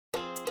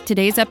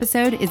Today's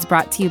episode is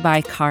brought to you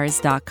by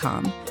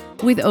Cars.com.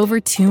 With over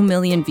 2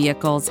 million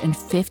vehicles and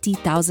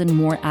 50,000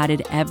 more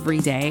added every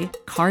day,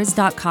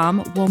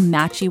 Cars.com will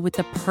match you with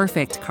the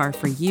perfect car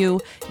for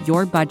you,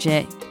 your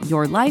budget,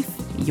 your life,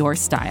 your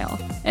style.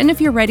 And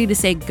if you're ready to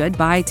say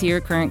goodbye to your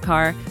current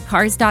car,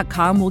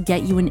 Cars.com will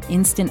get you an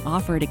instant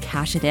offer to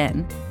cash it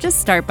in.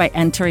 Just start by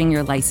entering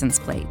your license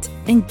plate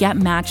and get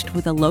matched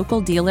with a local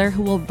dealer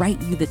who will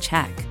write you the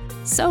check.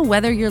 So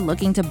whether you're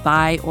looking to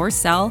buy or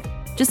sell,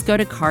 just go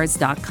to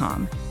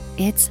Cars.com.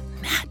 It's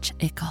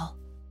magical.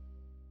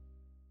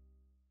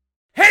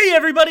 Hey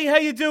everybody, how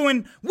you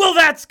doing? Well,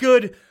 that's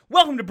good.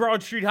 Welcome to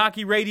Broad Street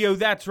Hockey Radio.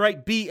 That's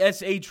right,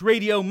 BSH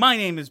Radio. My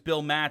name is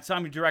Bill Matz.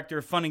 I'm your director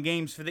of fun and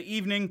games for the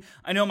evening.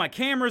 I know my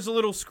camera's a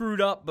little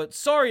screwed up, but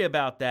sorry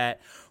about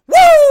that.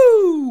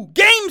 Woo!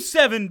 Game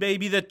 7,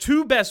 baby. The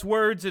two best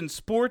words in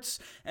sports,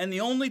 and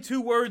the only two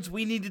words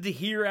we needed to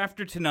hear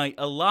after tonight.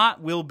 A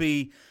lot will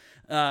be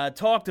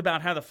talked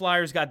about how the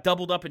Flyers got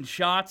doubled up in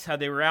shots, how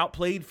they were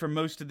outplayed for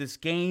most of this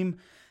game,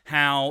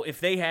 how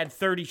if they had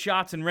 30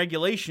 shots in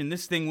regulation,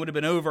 this thing would have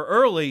been over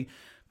early.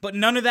 But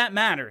none of that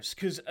matters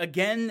because,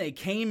 again, they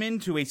came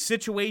into a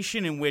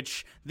situation in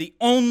which the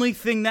only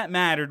thing that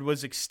mattered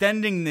was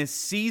extending this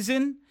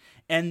season,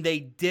 and they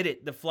did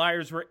it. The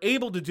Flyers were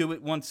able to do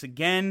it once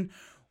again.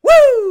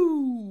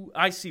 Woo!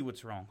 I see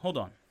what's wrong. Hold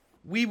on.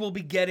 We will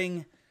be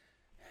getting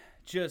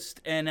just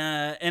an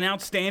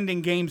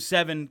outstanding Game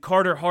 7.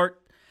 Carter Hart.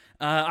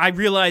 I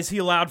realize he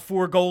allowed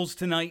 4 goals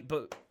tonight,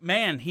 but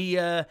man,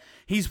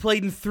 he's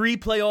played in 3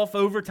 playoff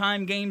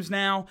overtime games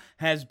now,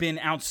 has been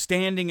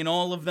outstanding in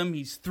all of them.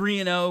 He's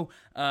 3-0.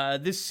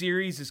 This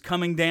series is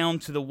coming down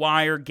to the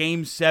wire,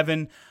 Game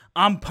 7.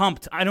 I'm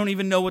pumped. I don't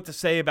even know what to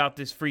say about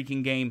this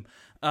freaking game.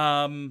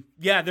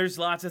 Yeah, there's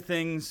lots of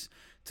things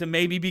to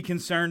maybe be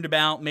concerned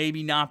about,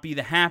 maybe not be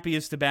the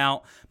happiest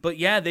about, but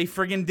yeah, they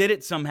friggin' did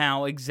it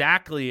somehow.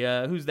 Exactly.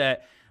 Who's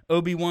that?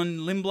 Obi-Wan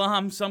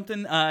Lindblom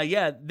something?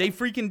 Yeah, they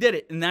freaking did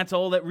it, and that's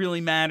all that really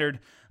mattered.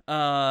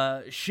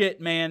 Shit,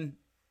 man.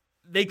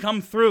 They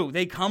come through.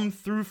 They come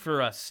through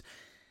for us.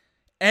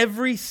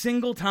 Every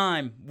single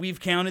time we've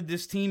counted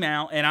this team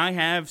out, and I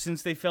have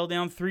since they fell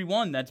down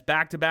 3-1. That's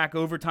back-to-back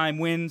overtime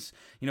wins.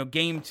 You know,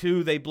 Game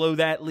 2, they blow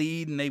that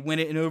lead, and they win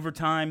it in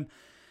overtime.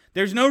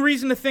 There's no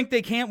reason to think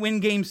they can't win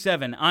Game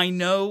 7. I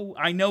know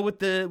what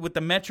the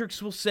metrics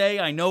will say.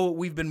 I know what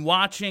we've been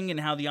watching and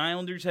how the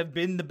Islanders have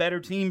been the better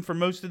team for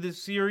most of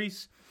this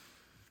series.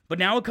 But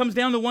now it comes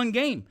down to one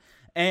game.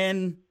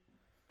 And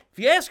if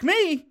you ask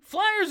me,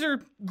 Flyers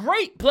are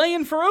great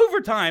playing for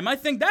overtime. I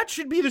think that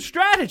should be the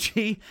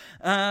strategy.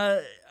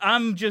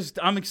 I'm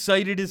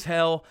excited as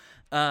hell.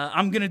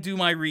 I'm going to do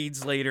my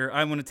reads later.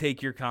 I want to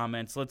take your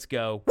comments. Let's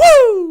go.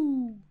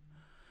 Woo!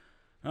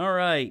 All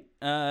right.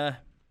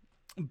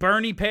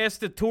 Bernie passed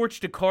the torch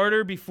to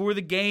Carter before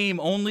the game.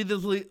 Only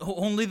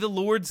the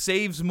Lord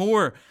saves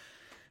more.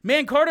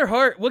 Man, Carter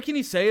Hart, what can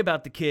you say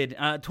about the kid?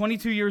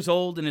 22 years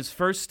old in his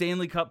first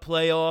Stanley Cup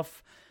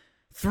playoff.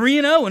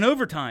 3-0 in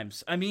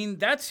overtimes. I mean,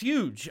 that's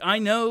huge. I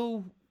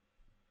know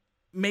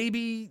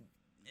maybe,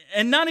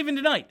 and not even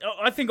tonight.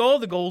 I think all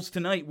the goals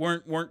tonight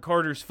weren't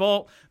Carter's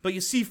fault, but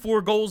you see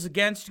 4 goals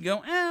against, you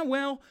go,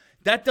 well,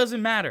 that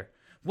doesn't matter.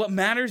 What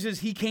matters is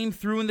he came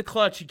through in the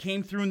clutch. He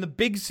came through in the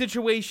big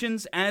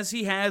situations as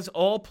he has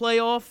all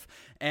playoff.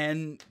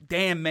 And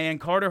damn, man,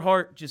 Carter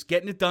Hart just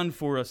getting it done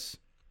for us.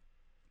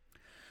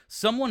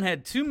 Someone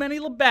had too many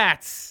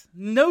Labatt's.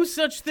 No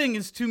such thing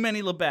as too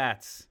many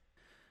Labatt's.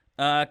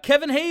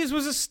 Kevin Hayes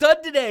was a stud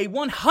today,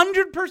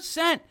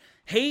 100%.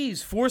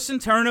 Hayes forcing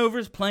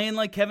turnovers, playing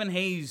like Kevin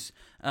Hayes.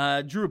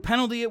 Drew a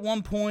penalty at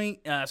one point,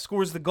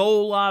 scores the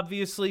goal,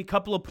 obviously, a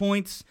couple of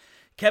points.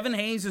 Kevin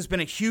Hayes has been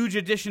a huge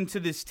addition to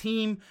this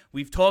team.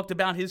 We've talked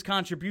about his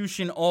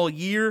contribution all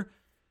year.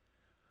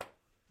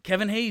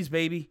 Kevin Hayes,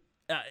 baby.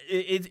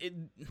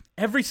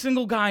 Every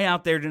single guy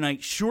out there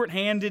tonight,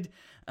 shorthanded,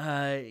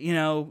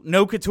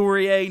 no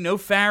Couturier, no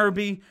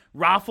Farabee.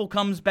 Raffle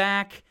comes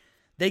back.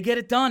 They get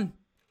it done.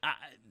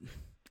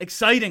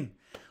 Exciting.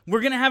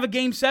 We're going to have a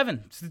Game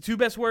 7. It's the two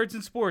best words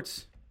in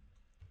sports.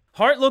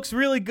 Hart looks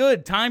really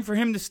good. Time for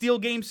him to steal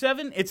Game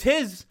 7. It's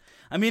his.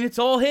 I mean, it's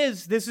all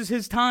his. This is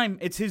his time.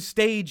 It's his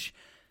stage.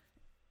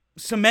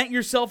 Cement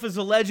yourself as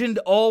a legend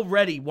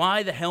already.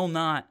 Why the hell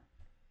not?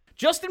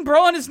 Justin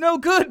Braun is no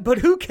good, but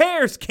who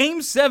cares?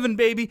 Game 7,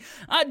 baby.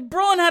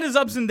 Braun had his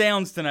ups and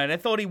downs tonight. I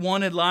thought he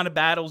won a lot of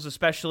battles,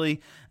 especially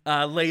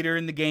later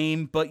in the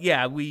game. But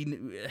yeah,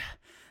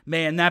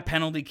 man, that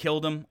penalty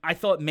killed him. I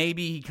thought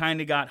maybe he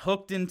kind of got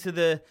hooked into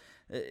the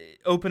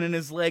opening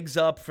his legs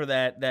up for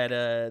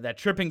that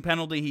tripping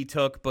penalty he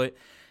took, but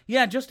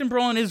yeah, Justin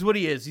Braun is what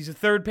he is. He's a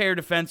third-pair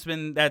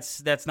defenseman.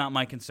 That's not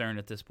my concern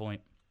at this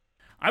point.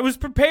 I was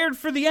prepared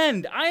for the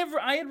end. I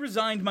had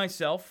resigned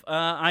myself.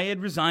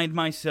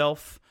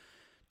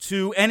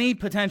 To any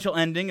potential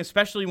ending,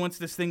 especially once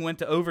this thing went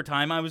to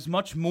overtime. I was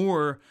much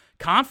more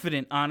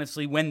confident,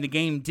 honestly, when the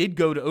game did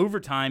go to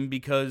overtime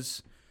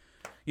because,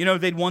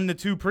 they'd won the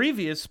 2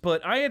 previous.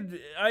 But I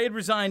had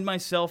resigned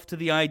myself to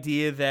the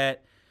idea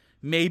that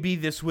maybe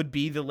this would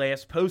be the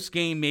last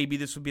postgame. Maybe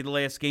this would be the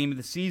last game of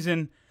the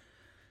season.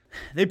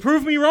 They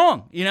proved me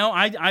wrong.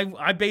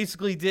 I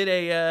basically did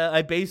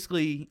I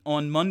basically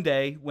on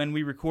Monday when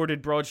we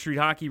recorded Broad Street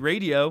Hockey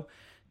Radio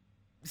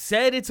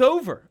said it's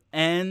over.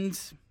 And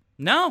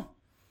no,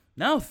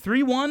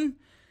 3-1.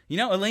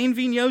 Alain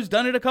Vigneault's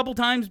done it a couple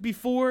times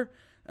before.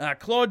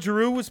 Claude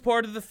Giroux was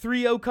part of the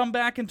 3-0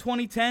 comeback in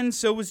 2010.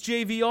 So was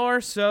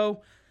JVR.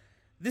 So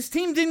this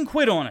team didn't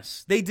quit on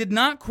us. They did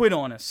not quit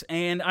on us.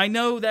 And I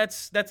know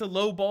that's a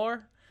low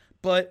bar,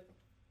 but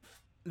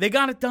they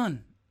got it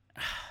done.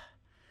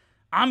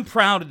 I'm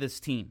proud of this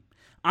team.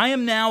 I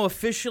am now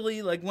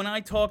officially, like when I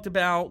talked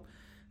about,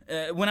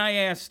 when I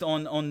asked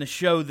on the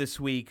show this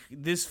week,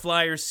 this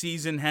Flyers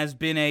season has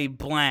been a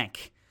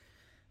blank.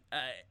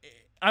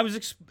 I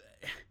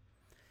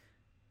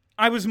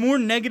was more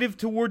negative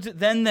towards it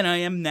then than I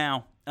am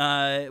now.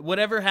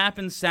 Whatever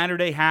happens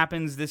Saturday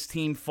happens. This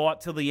team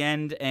fought till the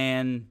end,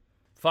 and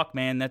fuck,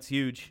 man, that's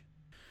huge.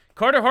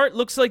 Carter Hart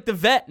looks like the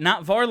vet,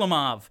 not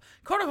Varlamov.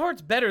 Carter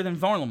Hart's better than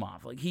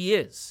Varlamov. Like, he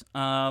is.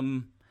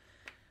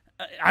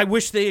 I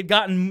wish they had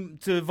gotten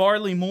to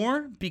Varley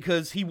more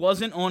because he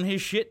wasn't on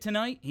his shit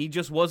tonight. He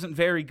just wasn't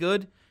very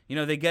good.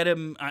 They get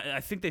him,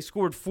 I think they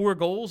scored 4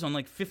 goals on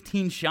like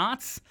 15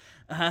 shots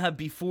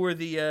before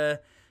the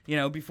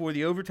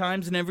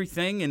overtimes and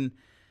everything. And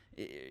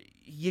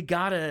you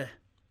gotta,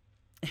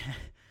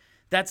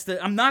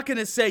 I'm not going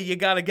to say you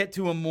gotta get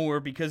to him more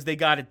because they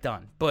got it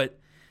done. But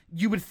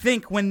you would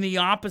think when the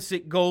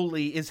opposite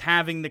goalie is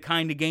having the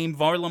kind of game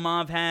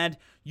Varlamov had,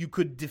 you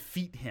could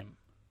defeat him.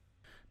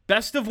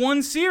 Best of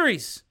 1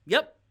 series.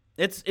 Yep.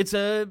 That's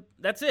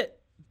it.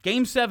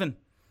 Game 7.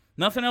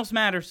 Nothing else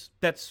matters.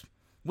 That's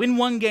win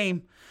 1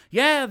 game.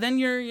 Yeah, then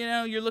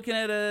you're looking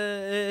at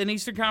an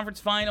Eastern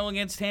Conference final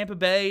against Tampa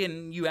Bay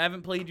and you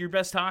haven't played your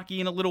best hockey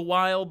in a little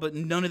while, but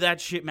none of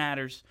that shit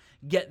matters.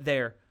 Get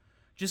there.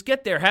 Just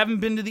get there. Haven't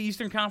been to the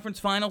Eastern Conference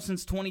final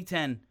since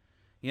 2010.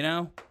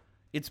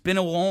 It's been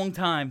a long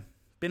time.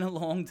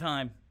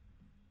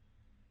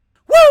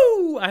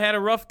 Woo! I had a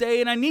rough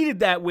day and I needed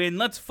that win.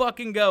 Let's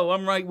fucking go.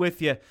 I'm right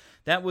with you.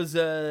 That was,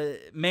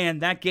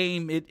 that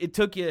game, it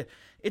took you,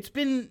 it's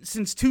been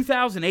since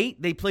 2008.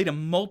 They played a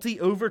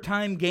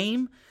multi-overtime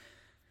game.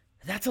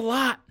 That's a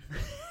lot.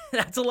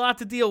 That's a lot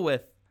to deal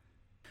with.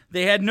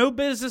 They had no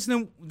business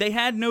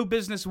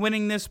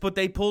winning this, but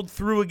they pulled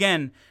through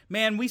again.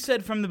 Man, we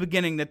said from the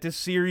beginning that this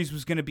series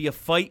was going to be a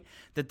fight,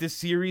 that this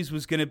series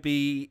was going to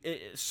be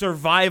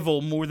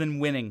survival more than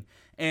winning.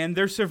 And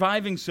they're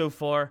surviving so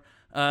far.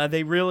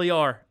 They really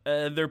are.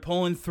 They're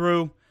pulling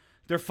through.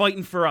 They're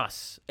fighting for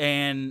us,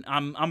 and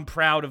I'm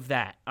proud of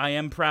that. I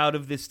am proud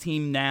of this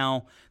team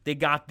now. They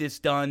got this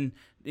done.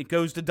 It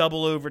goes to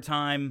double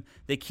overtime.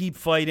 They keep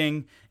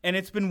fighting, and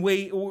it's been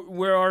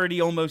we're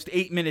already almost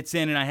 8 minutes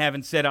in, and I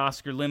haven't said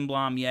Oscar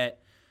Lindblom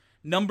yet.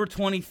 Number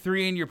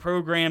 23 in your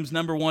programs,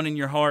 number 1 in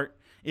your heart.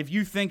 If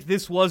you think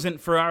this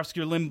wasn't for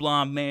Oscar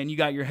Lindblom, man, you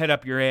got your head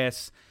up your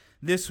ass.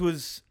 This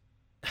was...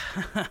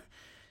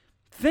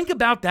 Think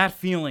about that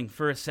feeling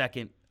for a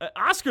second.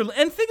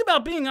 And think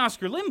about being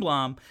Oscar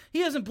Lindblom. He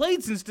hasn't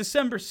played since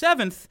December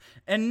 7th,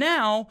 and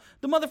now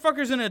the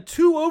motherfucker's in a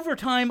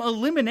 2-overtime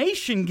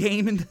elimination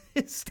game in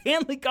the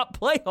Stanley Cup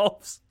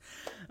playoffs.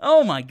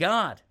 Oh my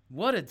God.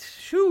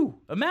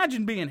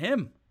 Imagine being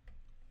him.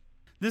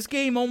 This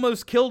game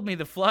almost killed me.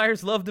 The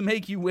Flyers love to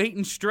make you wait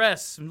and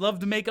stress, and love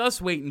to make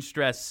us wait and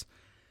stress.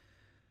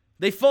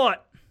 They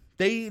fought.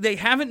 They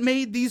haven't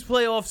made these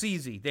playoffs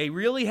easy. They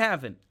really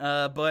haven't.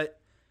 But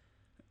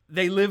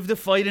they live to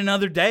fight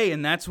another day,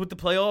 and that's what the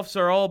playoffs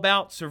are all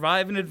about.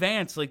 Survive and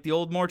advance, like the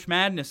old March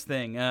Madness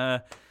thing.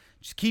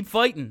 Just keep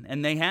fighting,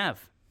 and they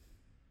have.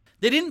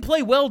 They didn't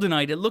play well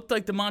tonight. It looked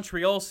like the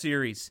Montreal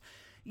series.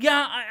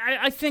 Yeah,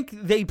 I think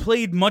they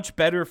played much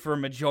better for a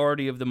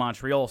majority of the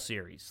Montreal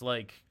series.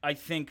 Like, I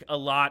think a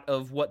lot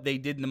of what they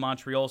did in the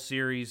Montreal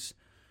series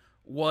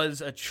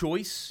was a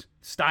choice,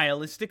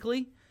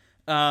 stylistically.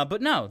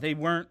 But no, they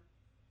weren't.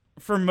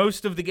 For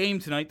most of the game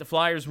tonight, the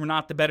Flyers were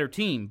not the better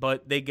team,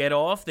 but they get the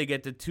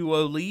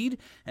 2-0 lead,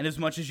 and as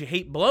much as you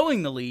hate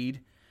blowing the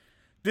lead,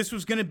 this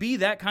was going to be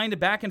that kind of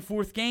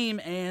back-and-forth game,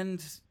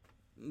 and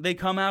they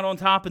come out on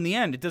top in the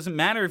end. It doesn't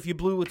matter if you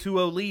blew a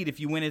 2-0 lead if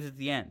you win it at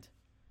the end.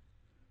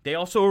 They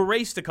also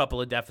erased a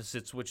couple of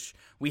deficits, which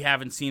we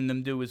haven't seen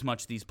them do as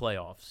much these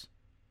playoffs.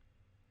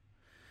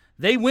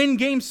 They win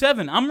Game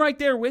 7. I'm right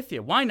there with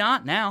you. Why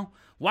not now?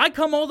 Why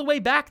come all the way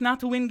back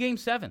not to win Game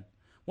 7?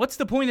 What's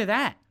the point of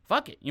that?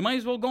 Fuck it. You might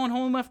as well go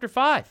home after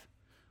 5.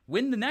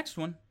 Win the next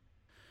one.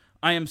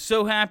 I am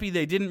so happy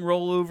they didn't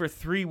roll over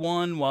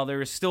 3-1 while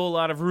there is still a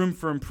lot of room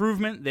for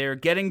improvement. They're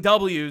getting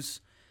W's.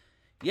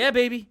 Yeah,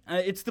 baby.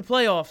 It's the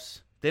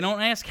playoffs. They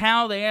don't ask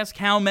how, they ask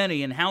how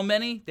many. And how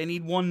many? They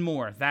need 1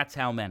 more. That's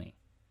how many.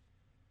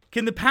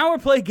 Can the power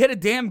play get a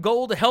damn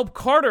goal to help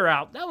Carter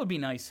out? That would be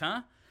nice,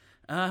 huh?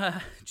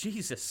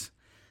 Jesus.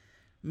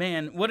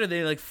 Man, what are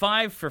they, like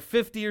 5 for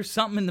 50 or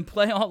something in the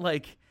playoff?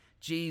 Like...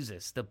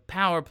 Jesus, the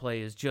power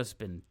play has just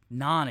been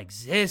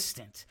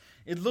non-existent.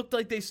 It looked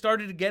like they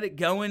started to get it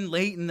going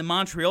late in the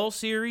Montreal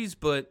series,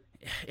 but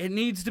it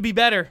needs to be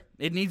better.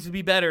 It needs to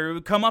be better. It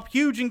would come up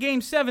huge in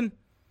Game 7.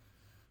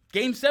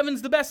 Game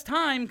 7's the best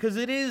time because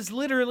it is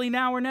literally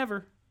now or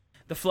never.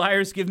 The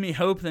Flyers give me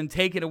hope, then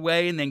take it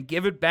away, and then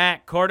give it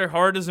back. Carter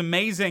Hart is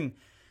amazing.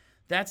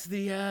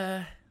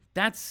 Carter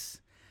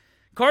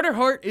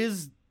Hart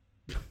is,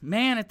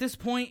 man, at this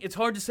point, it's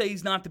hard to say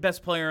he's not the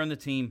best player on the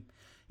team.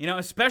 You know,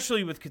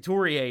 especially with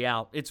Couturier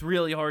out, it's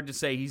really hard to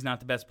say he's not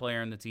the best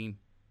player on the team.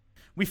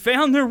 We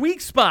found their weak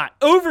spot.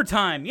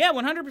 Overtime. Yeah,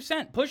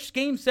 100%. Push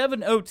Game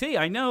 7 OT.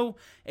 I know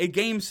a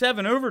Game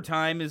 7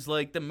 overtime is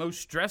like the most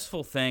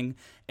stressful thing,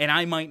 and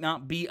I might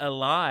not be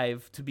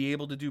alive to be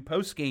able to do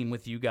postgame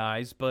with you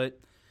guys, but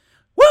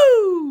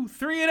woo!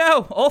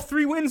 3-0. All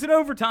 3 wins in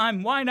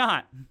overtime. Why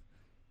not?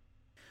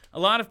 A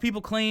lot of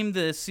people claim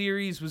the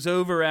series was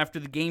over after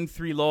the Game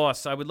 3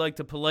 loss. I would like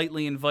to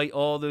politely invite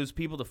all those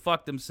people to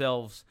fuck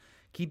themselves.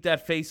 Keep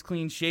that face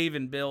clean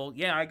shaven, Bill.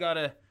 Yeah, I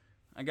gotta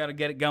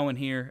get it going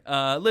here.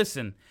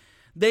 Listen,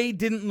 they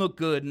didn't look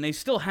good, and they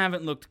still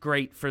haven't looked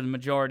great for the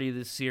majority of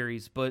this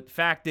series. But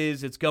fact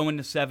is, it's going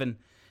to 7.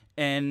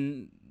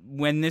 And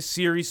when this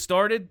series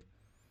started,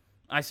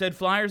 I said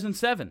Flyers in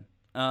 7.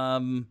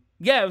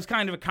 Yeah, it was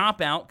kind of a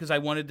cop-out because I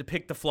wanted to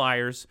pick the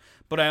Flyers,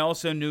 but I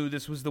also knew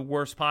this was the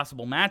worst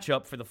possible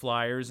matchup for the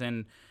Flyers,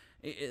 and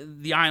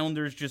the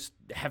Islanders just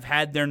have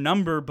had their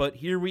number, but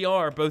here we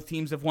are. Both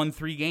teams have won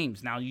 3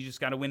 games. Now you just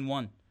got to win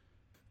 1.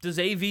 Does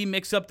AV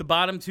mix up the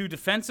bottom 2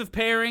 defensive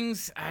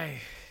pairings?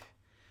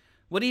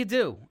 What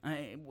do?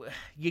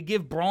 You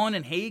give Braun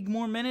and Haig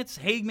more minutes?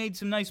 Haig made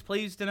some nice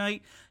plays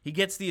tonight. He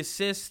gets the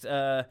assist.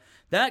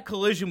 That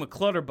collision with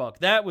Clutterbuck,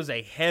 that was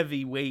a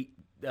heavyweight.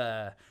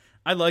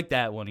 I like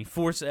that one.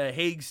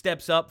 Haig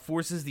steps up,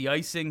 forces the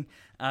icing.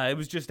 It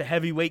was just a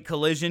heavyweight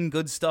collision.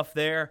 Good stuff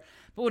there.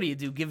 But what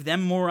do? Give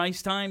them more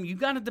ice time? You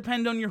got to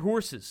depend on your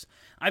horses.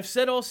 I've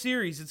said all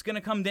series, it's going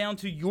to come down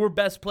to your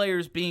best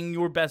players being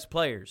your best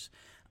players.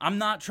 I'm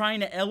not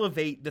trying to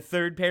elevate the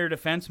third pair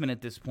defensemen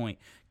at this point.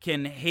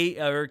 Can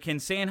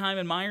Sanheim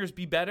and Myers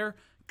be better?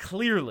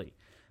 Clearly.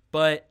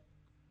 But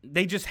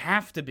they just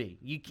have to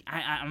be.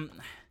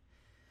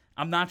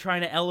 I'm not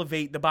trying to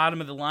elevate the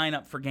bottom of the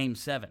lineup for Game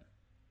 7.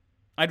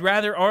 I'd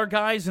rather our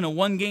guys in a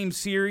 1-game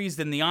series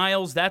than the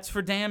Isles. That's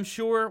for damn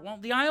sure. Well,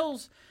 the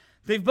Isles,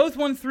 they've both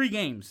won 3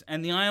 games,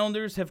 and the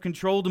Islanders have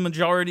controlled the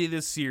majority of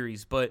this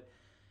series. But,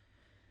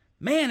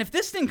 man, if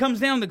this thing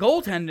comes down to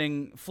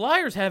goaltending,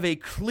 Flyers have a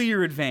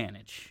clear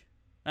advantage.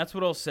 That's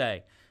what I'll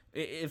say.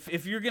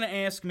 If you're going to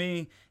ask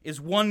me, is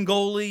one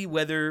goalie,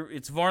 whether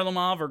it's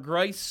Varlamov or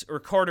Greiss or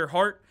Carter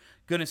Hart,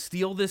 going to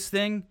steal this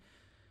thing?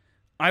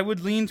 I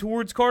would lean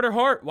towards Carter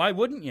Hart. Why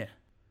wouldn't you?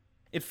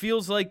 It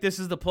feels like this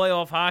is the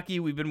playoff hockey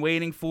we've been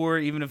waiting for,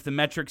 even if the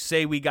metrics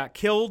say we got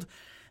killed.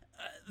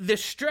 The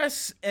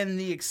stress and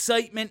the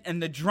excitement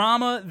and the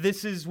drama,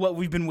 this is what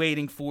we've been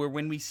waiting for.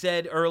 When we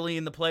said early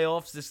in the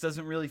playoffs, this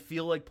doesn't really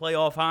feel like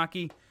playoff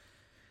hockey.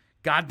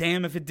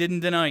 Goddamn if it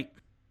didn't tonight.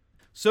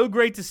 So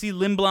great to see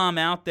Lindblom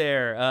out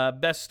there.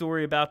 Best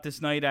story about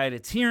this night, I had a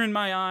tear in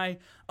my eye.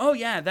 Oh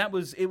yeah,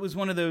 it was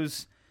one of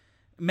those,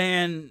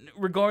 man,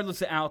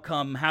 regardless of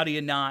outcome, how do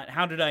you not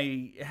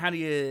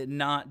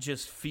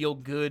just feel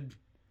good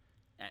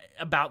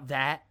about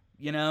that,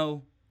 you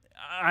know?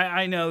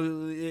 I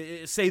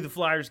know, say the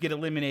Flyers get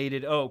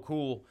eliminated, oh,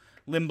 cool,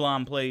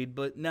 Lindblom played,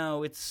 but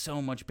no, it's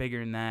so much bigger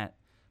than that.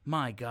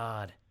 My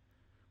God,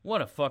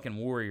 what a fucking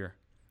warrior.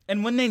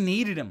 And when they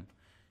needed him,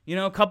 you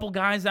know, a couple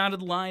guys out of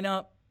the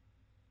lineup,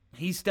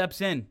 he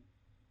steps in.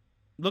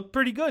 Looked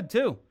pretty good,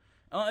 too.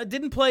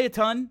 Didn't play a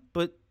ton,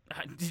 but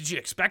did you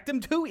expect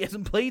him to? He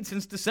hasn't played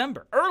since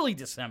December, early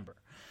December.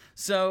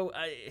 So,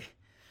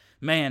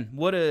 man,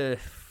 what a,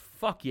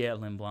 fuck yeah,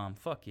 Lindblom,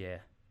 fuck yeah.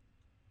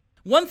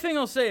 One thing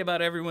I'll say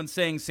about everyone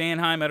saying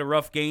Sanheim had a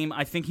rough game,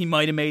 I think he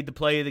might have made the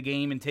play of the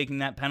game in taking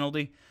that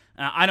penalty.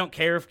 I don't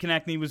care if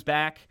Konechny was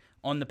back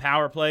on the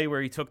power play where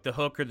he took the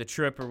hook or the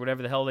trip or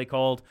whatever the hell they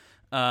called,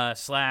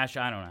 slash,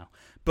 I don't know.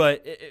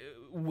 But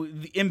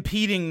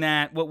impeding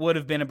that, what would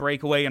have been a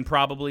breakaway and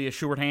probably a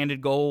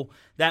shorthanded goal,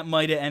 that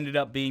might have ended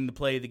up being the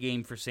play of the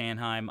game for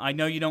Sanheim. I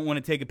know you don't want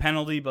to take a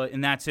penalty, but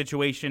in that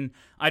situation,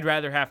 I'd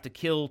rather have to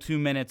kill 2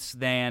 minutes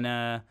than,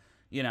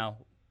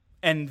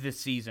 end the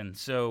season.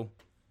 So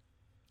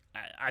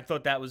I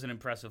thought that was an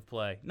impressive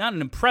play. Not an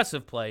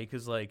impressive play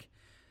because,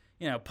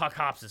 puck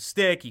hops his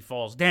stick, he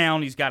falls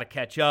down, he's got to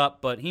catch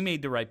up, but he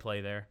made the right play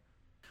there.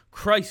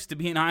 Christ, to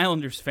be an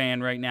Islanders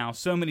fan right now.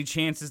 So many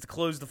chances to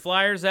close the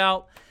Flyers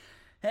out.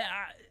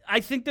 I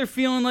think they're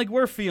feeling like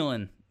we're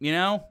feeling, you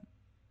know?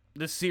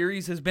 This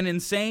series has been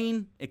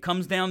insane. It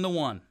comes down to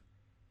one.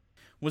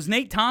 Was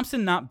Nate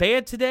Thompson not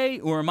bad today,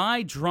 or am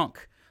I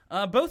drunk?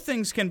 Both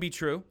things can be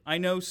true. I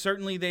know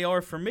certainly they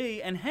are for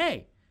me. And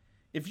hey,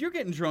 if you're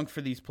getting drunk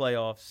for these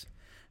playoffs,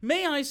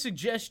 may I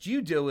suggest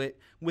you do it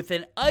with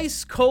an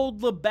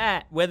ice-cold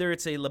Labatt, whether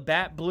it's a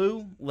Labatt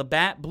Blue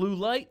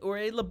Light, or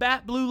a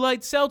Labatt Blue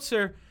Light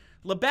Seltzer.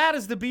 Labatt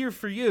is the beer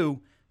for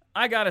you.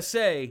 I gotta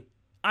say,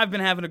 I've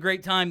been having a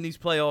great time these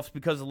playoffs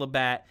because of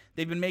Labatt.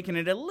 They've been making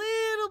it a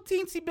little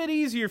teensy bit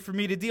easier for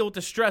me to deal with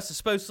the stress,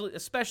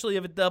 especially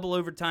of a double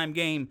overtime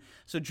game.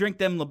 So drink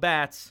them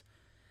Labatt's.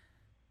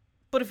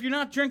 But if you're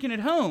not drinking at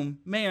home,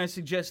 may I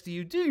suggest to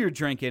you, do your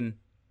drinking.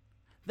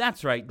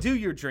 That's right, do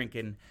your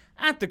drinking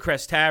at the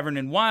Crest Tavern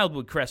in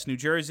Wildwood Crest, New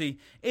Jersey.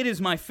 It is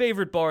my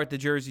favorite bar at the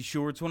Jersey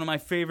Shore. It's one of my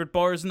favorite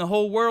bars in the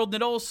whole world,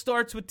 and it all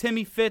starts with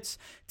Timmy Fitz.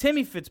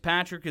 Timmy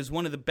Fitzpatrick is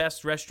one of the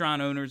best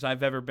restaurant owners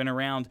I've ever been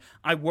around.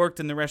 I worked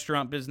in the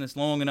restaurant business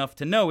long enough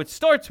to know it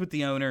starts with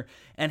the owner,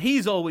 and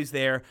he's always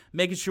there,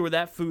 making sure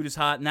that food is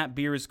hot and that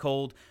beer is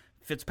cold.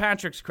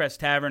 Fitzpatrick's Crest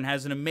Tavern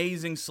has an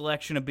amazing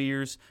selection of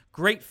beers,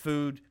 great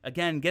food.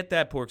 Again, get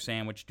that pork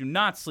sandwich. Do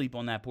not sleep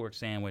on that pork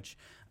sandwich.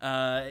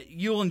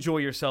 You'll enjoy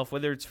yourself,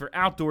 whether it's for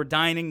outdoor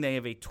dining. They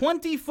have a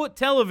 20-foot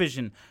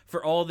television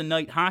for all the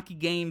night hockey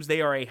games. They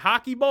are a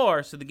hockey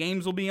bar, so the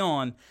games will be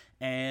on,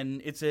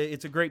 and it's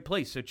a great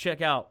place. So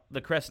check out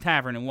the Crest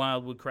Tavern in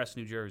Wildwood Crest,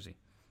 New Jersey.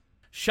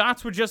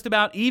 Shots were just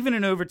about even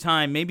in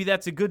overtime. Maybe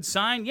that's a good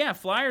sign. Yeah,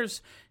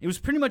 Flyers, it was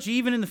pretty much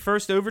even in the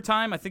first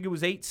overtime. I think it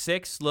was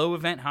 8-6, low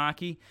event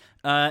hockey.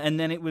 And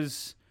then it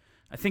was,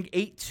 I think,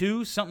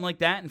 8-2, something like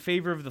that, in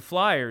favor of the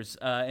Flyers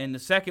in the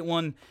second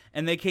one.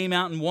 And they came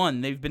out and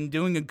won. They've been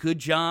doing a good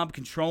job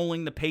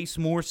controlling the pace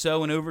more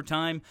so in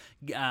overtime,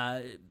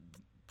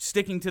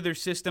 sticking to their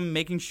system,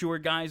 making sure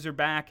guys are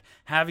back,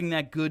 having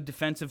that good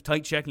defensive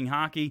tight-checking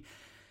hockey.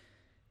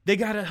 They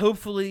got to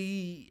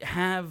hopefully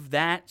have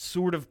that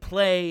sort of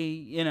play,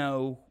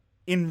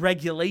 in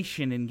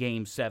regulation in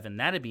Game 7.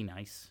 That'd be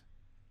nice.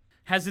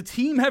 Has a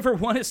team ever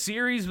won a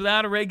series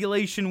without a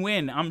regulation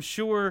win? I'm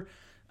sure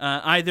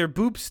either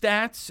Boop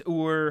Stats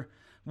or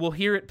we'll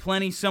hear it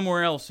plenty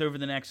somewhere else over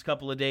the next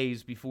couple of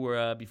days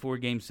before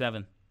Game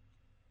 7.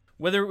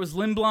 Whether it was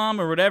Lindblom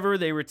or whatever,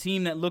 they were a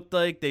team that looked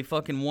like they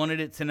fucking wanted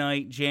it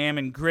tonight, jam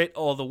and grit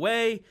all the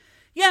way.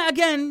 Yeah,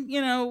 again,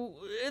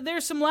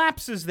 there's some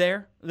lapses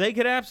there. They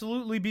could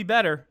absolutely be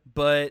better,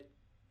 but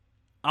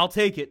I'll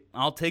take it.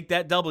 I'll take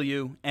that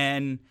W.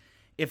 And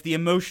if the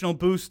emotional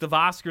boost of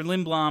Oscar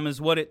Lindblom is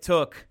what it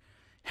took,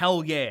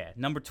 hell yeah,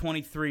 number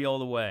 23 all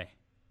the way.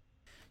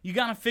 You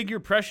got to figure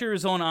pressure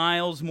is on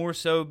Isles, more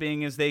so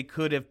being as they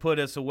could have put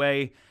us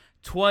away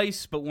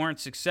twice but weren't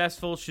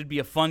successful. Should be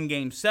a fun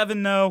Game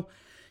 7, though.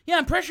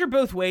 Yeah, pressure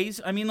both ways.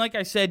 I mean, like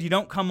I said, you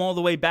don't come all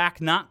the way back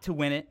not to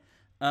win it,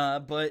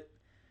 but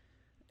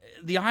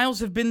the Isles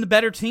have been the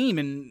better team,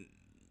 and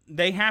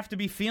they have to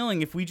be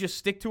feeling if we just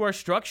stick to our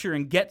structure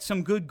and get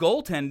some good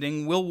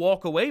goaltending, we'll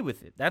walk away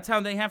with it. That's how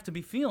they have to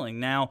be feeling.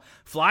 Now,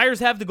 Flyers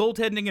have the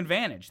goaltending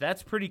advantage.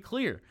 That's pretty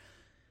clear.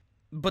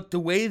 But the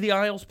way the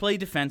Isles play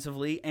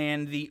defensively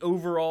and the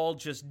overall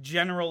just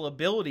general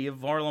ability of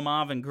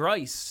Varlamov and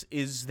Greiss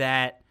is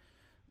that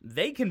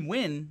they can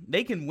win.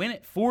 They can win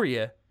it for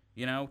you.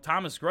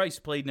 Thomas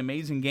Greiss played an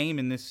amazing game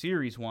in this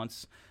series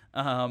once.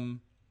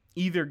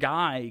 Either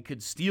guy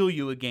could steal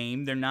you a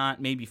game. They're not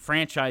maybe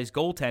franchise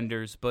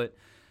goaltenders, but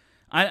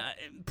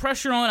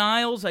pressure on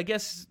Isles, I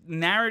guess,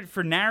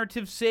 for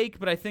narrative's sake,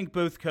 but I think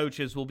both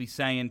coaches will be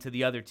saying to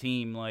the other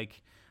team,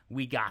 like,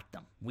 we got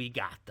them. We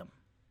got them.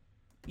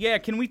 Yeah,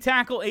 can we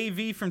tackle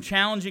AV from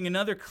challenging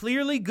another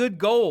clearly good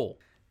goal?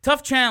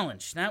 Tough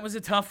challenge. That was a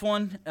tough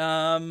one.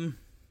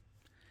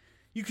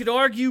 You could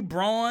argue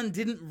Braun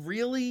didn't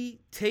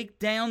really take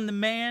down the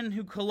man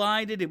who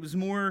collided. It was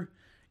more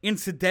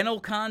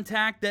incidental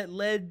contact that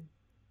led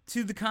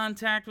to the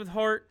contact with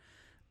Hart.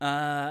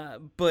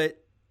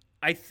 But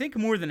I think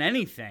more than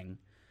anything,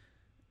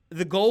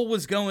 the goal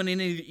was going in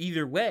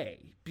either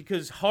way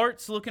because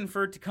Hart's looking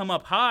for it to come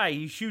up high.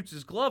 He shoots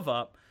his glove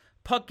up.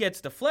 Puck gets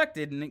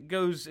deflected, and it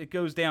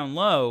goes down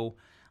low.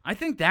 I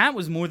think that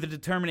was more the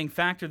determining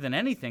factor than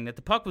anything, that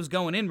the puck was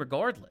going in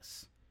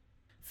regardless.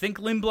 Think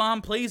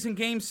Lindblom plays in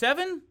Game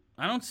 7?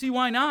 I don't see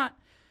why not.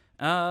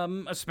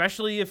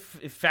 Especially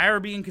if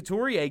Farabee and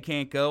Couturier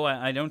can't go,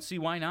 I don't see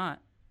why not.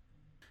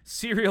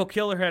 Serial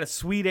killer had a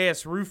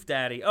sweet-ass roof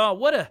daddy. Oh,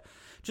 what a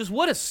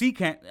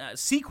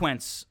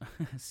sequence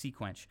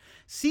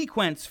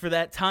for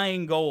that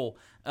tying goal.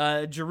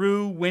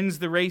 Giroux wins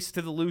the race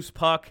to the loose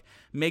puck,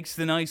 makes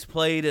the nice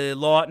play to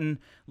Lawton.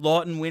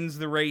 Lawton wins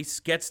the race,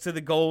 gets to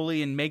the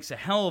goalie, and makes a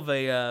hell of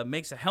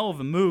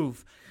a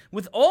move.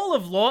 With all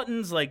of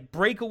Lawton's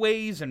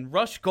breakaways and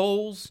rush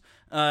goals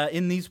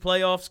in these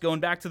playoffs, going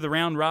back to the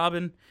round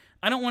robin,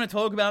 I don't want to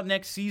talk about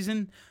next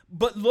season,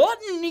 but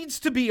Lawton needs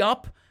to be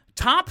up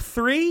top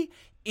 3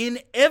 in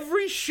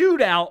every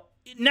shootout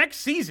next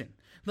season.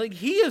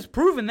 He has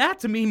proven that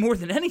to me more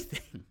than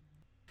anything.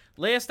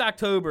 Last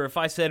October, if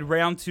I said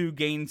round 2,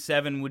 Game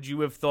 7, would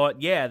you have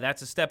thought, yeah,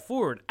 that's a step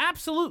forward?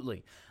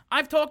 Absolutely.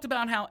 I've talked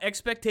about how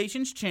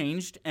expectations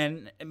changed,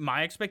 and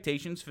my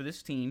expectations for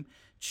this team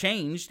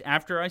changed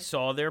after I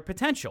saw their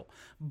potential.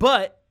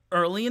 But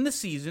early in the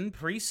season,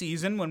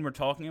 preseason, when we're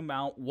talking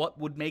about what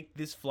would make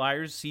this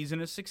Flyers season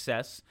a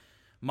success,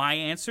 my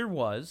answer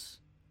was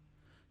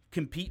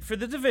compete for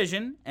the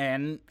division,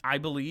 and I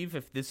believe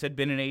if this had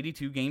been an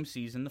 82-game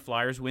season, the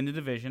Flyers win the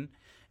division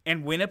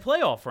and win a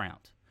playoff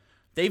round.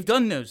 They've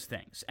done those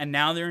things, and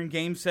now they're in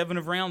Game 7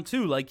 of round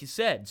 2, like you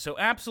said. So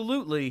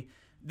absolutely,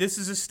 this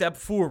is a step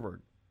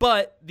forward.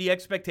 But the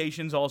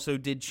expectations also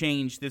did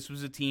change. This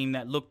was a team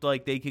that looked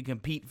like they could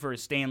compete for a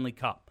Stanley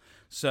Cup.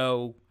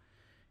 So,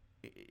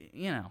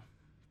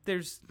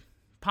 there's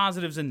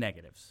positives and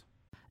negatives.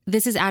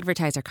 This is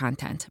advertiser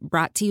content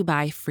brought to you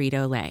by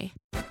Frito-Lay.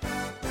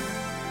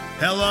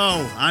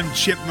 Hello, I'm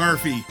Chip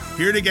Murphy,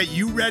 here to get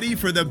you ready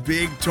for the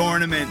big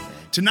tournament.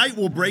 Tonight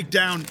we'll break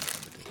down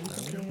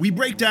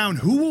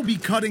who will be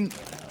cutting.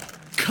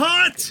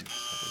 Cut!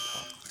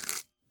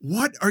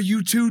 What are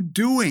you two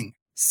doing?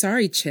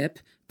 Sorry, Chip.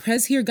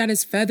 Prez here got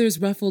his feathers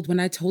ruffled when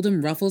I told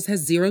him Ruffles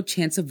has zero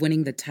chance of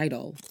winning the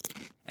title.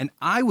 And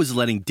I was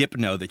letting Dip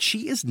know that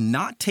she is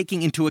not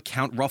taking into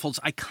account Ruffles'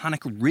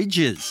 iconic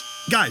ridges.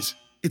 Guys,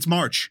 it's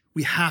March.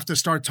 We have to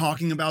start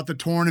talking about the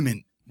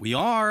tournament. We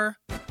are.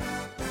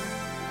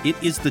 It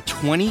is the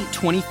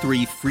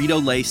 2023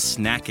 Frito-Lay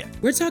Snack It.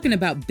 We're talking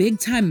about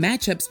big-time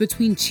matchups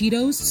between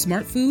Cheetos,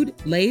 Smart Food,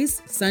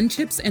 Lay's, Sun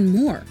Chips, and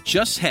more.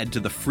 Just head to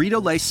the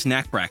Frito-Lay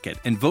Snack Bracket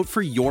and vote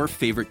for your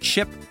favorite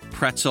chip,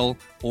 pretzel,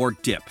 or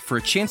dip for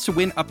a chance to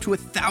win up to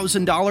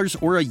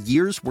 $1,000 or a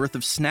year's worth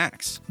of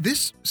snacks.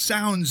 This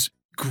sounds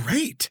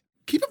great.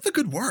 Keep up the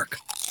good work.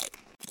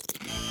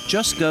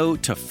 Just go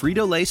to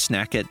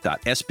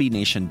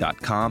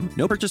fritolaysnackit.sbnation.com.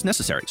 No purchase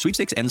necessary.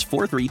 Sweepstakes ends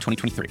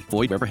 4/3/2023.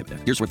 Void where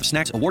prohibited. Year's worth of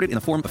snacks awarded in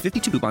the form of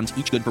 52 coupons,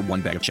 each good for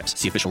one bag of chips.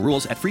 See official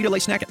rules at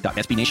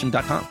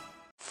fritolaysnackit.sbnation.com.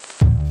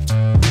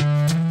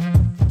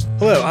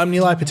 Hello, I'm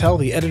Nilay Patel,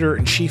 the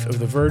editor-in-chief of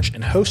The Verge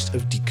and host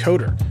of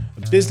Decoder,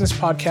 a business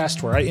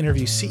podcast where I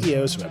interview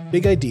CEOs about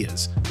big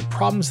ideas, the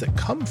problems that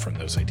come from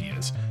those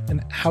ideas,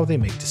 and how they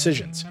make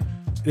decisions.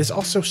 It is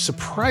also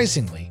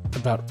surprisingly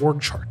about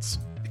org charts.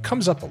 It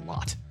comes up a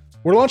lot.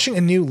 We're launching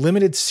a new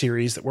limited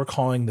series that we're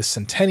calling the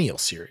Centennial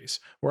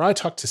Series, where I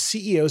talk to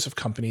CEOs of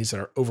companies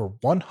that are over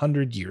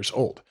 100 years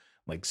old,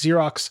 like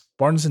Xerox,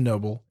 Barnes &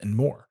 Noble, and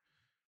more.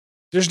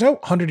 There's no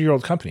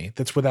 100-year-old company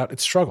that's without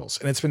its struggles,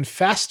 and it's been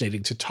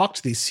fascinating to talk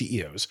to these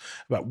CEOs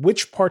about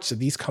which parts of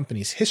these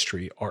companies'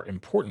 history are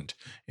important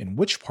and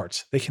which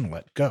parts they can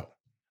let go.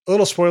 A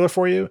little spoiler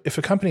for you, if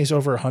a company is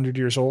over 100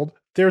 years old,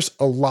 there's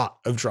a lot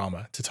of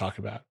drama to talk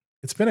about.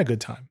 It's been a good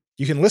time.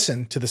 You can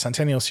listen to the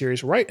Centennial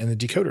Series right in the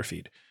Decoder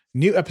feed.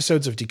 New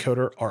episodes of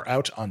Decoder are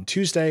out on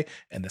Tuesday,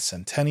 and the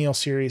Centennial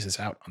Series is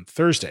out on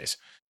Thursdays.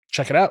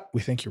 Check it out. We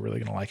think you're really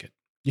going to like it.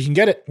 You can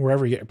get it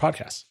wherever you get your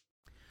podcasts.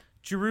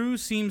 Giroux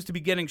seems to be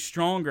getting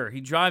stronger.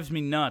 He drives me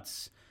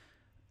nuts.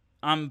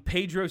 I'm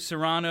Pedro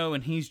Serrano,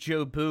 and he's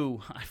Joe Boo.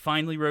 I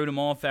finally wrote him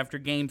off after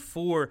Game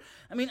 4.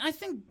 I mean, I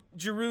think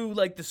Giroux,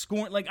 the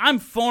score... I'm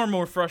far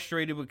more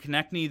frustrated with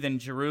Konechny than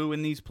Giroux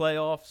in these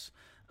playoffs.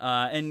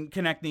 And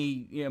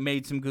Konechny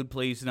made some good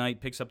plays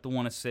tonight, picks up the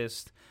one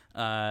assist.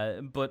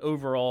 But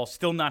overall,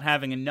 still not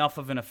having enough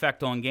of an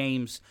effect on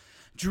games.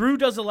 Giroux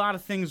does a lot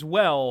of things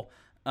well.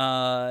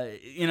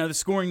 The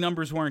scoring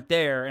numbers weren't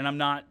there, and I'm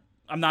not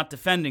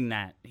defending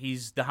that.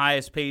 He's the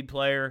highest paid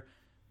player.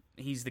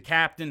 He's the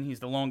captain.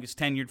 He's the longest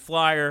tenured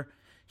flyer.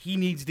 He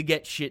needs to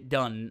get shit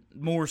done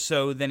more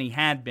so than he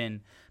had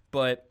been.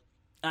 But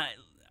I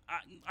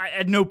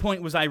at no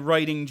point was I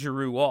writing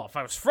Giroux off.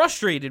 I was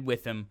frustrated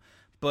with him,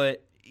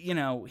 but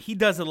he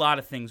does a lot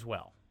of things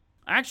well.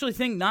 I actually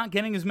think not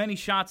getting as many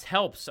shots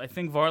helps. I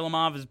think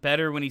Varlamov is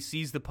better when he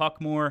sees the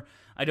puck more.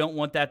 I don't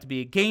want that to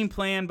be a game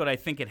plan, but I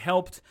think it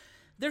helped.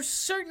 There's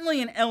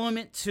certainly an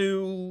element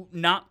to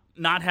not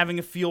having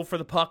a feel for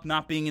the puck,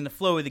 not being in the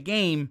flow of the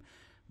game,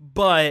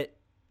 but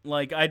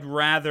I'd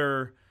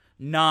rather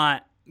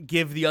not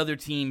give the other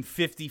team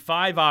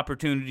 55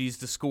 opportunities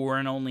to score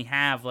and only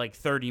have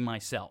 30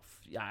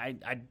 myself.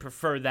 I'd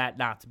prefer that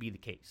not to be the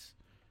case.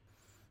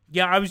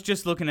 Yeah, I was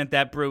just looking at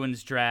that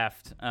Bruins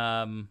draft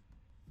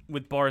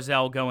with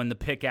Barzal going the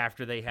pick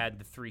after they had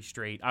the 3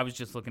 straight. I was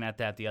just looking at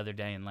that the other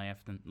day and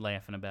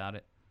laughing about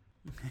it.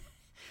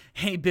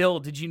 Hey, Bill,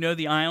 did you know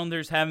the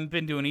Islanders haven't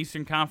been to an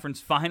Eastern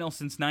Conference final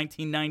since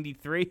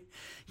 1993?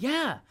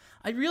 Yeah,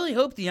 I really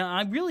hope the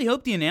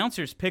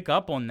announcers pick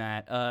up on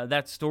that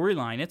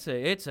storyline.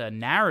 It's a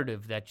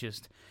narrative that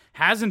just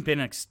hasn't been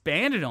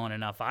expanded on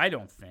enough, I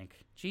don't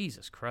think.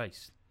 Jesus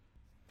Christ.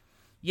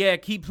 Yeah,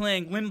 keep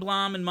playing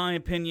Lindblom, in my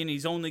opinion.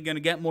 He's only going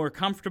to get more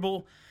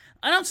comfortable.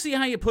 I don't see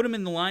how you put him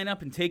in the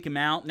lineup and take him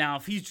out. Now,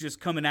 if he's just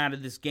coming out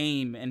of this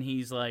game and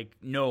he's like,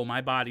 no,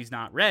 my body's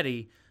not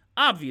ready,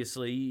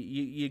 obviously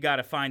you got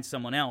to find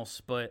someone else.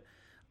 But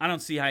I don't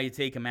see how you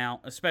take him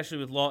out, especially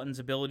with Lawton's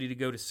ability to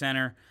go to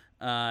center.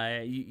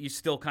 You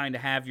still kind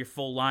of have your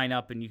full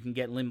lineup, and you can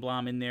get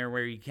Lindblom in there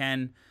where you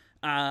can.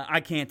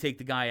 I can't take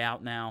the guy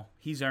out now.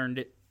 He's earned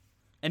it.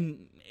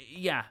 And,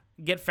 yeah,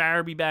 get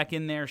Farabee back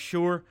in there,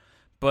 sure.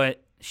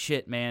 But,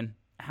 shit, man,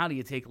 how do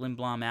you take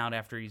Lindblom out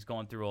after he's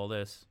gone through all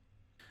this?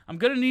 I'm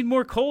going to need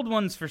more cold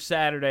ones for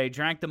Saturday.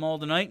 Drank them all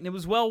tonight, and it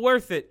was well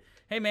worth it.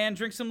 Hey, man,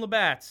 drink some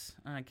Labatt's.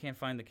 I can't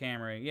find the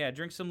camera. Yeah,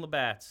 drink some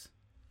Labatt's.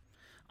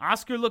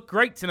 Oscar looked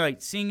great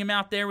tonight. Seeing him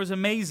out there was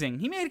amazing.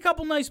 He made a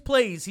couple nice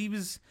plays. He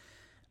was,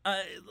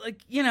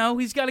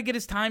 he's got to get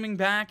his timing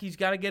back. He's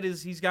got to get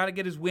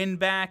his wind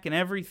back and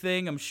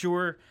everything. I'm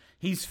sure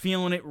he's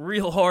feeling it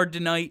real hard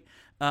tonight.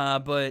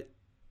 But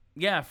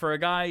Yeah, for a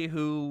guy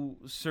who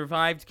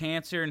survived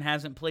cancer and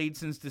hasn't played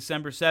since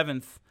December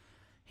 7th,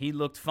 he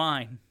looked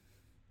fine.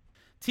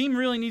 Team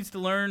really needs to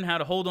learn how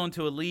to hold on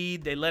to a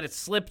lead. They let it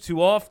slip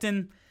too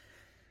often.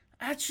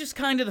 That's just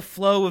kind of the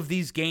flow of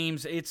these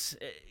games. It's,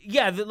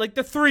 like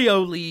the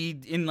 3-0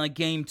 lead in like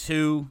game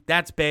 2,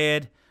 that's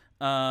bad.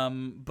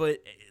 But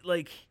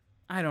like,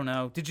 I don't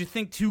know. Did you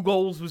think 2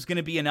 goals was going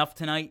to be enough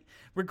tonight?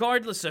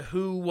 Regardless of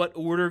what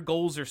order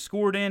goals are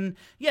scored in,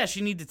 yes,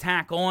 you need to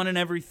tack on and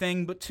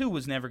everything, but 2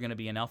 was never going to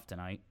be enough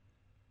tonight.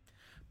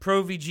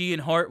 Pro VG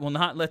and Hart will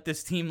not let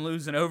this team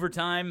lose in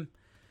overtime.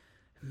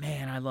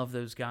 Man, I love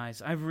those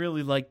guys. I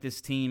really like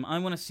this team. I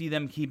want to see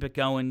them keep it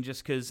going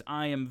just because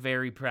I am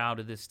very proud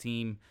of this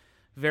team.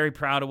 Very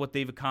proud of what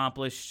they've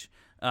accomplished.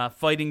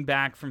 Fighting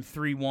back from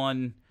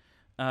 3-1.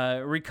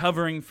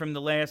 Recovering from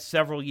the last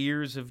several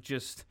years of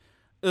just,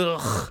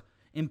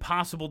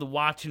 impossible to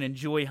watch and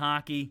enjoy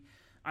hockey.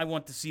 I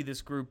want to see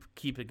this group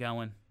keep it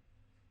going.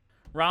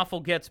 Raffle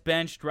gets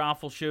benched.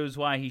 Raffle shows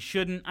why he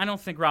shouldn't. I don't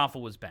think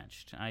Raffle was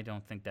benched. I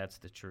don't think that's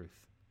the truth.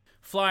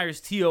 Flyers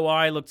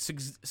TOI looked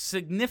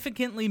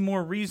significantly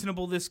more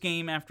reasonable this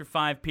game after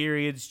 5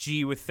 periods.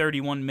 G with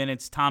 31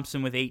 minutes,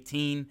 Thompson with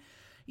 18.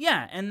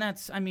 Yeah, and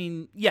that's,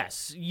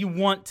 yes, you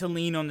want to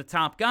lean on the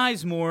top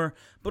guys more,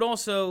 but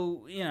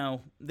also,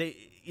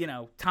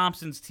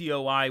 Thompson's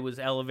TOI was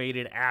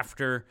elevated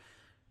after,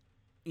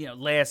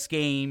 last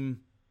game.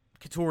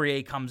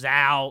 Couturier comes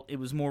out. It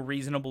was more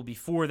reasonable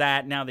before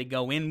that. Now they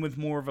go in with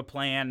more of a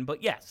plan.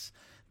 But yes,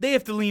 they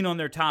have to lean on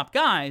their top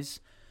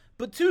guys.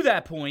 But to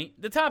that point,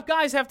 the top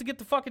guys have to get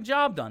the fucking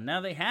job done.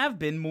 Now, they have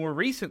been more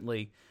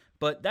recently,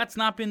 but that's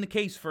not been the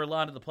case for a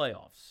lot of the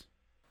playoffs.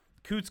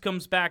 Coots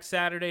comes back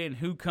Saturday, and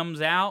who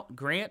comes out?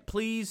 Grant,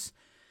 please?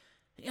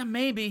 Yeah,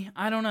 maybe.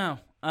 I don't know.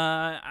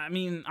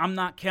 I'm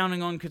not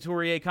counting on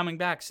Couturier coming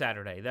back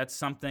Saturday. That's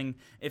something,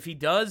 if he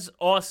does,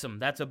 awesome.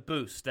 That's a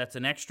boost. That's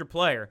an extra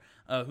player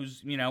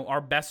who's, our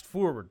best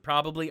forward,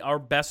 probably our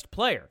best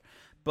player.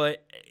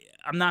 But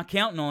I'm not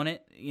counting on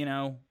it,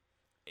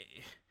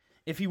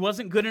 If he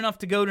wasn't good enough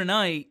to go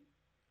tonight,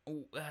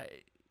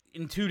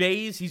 in 2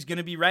 days he's going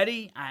to be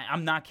ready.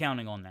 I'm not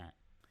counting on that.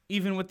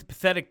 Even with the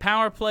pathetic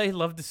power play,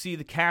 love to see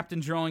the captain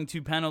drawing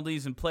 2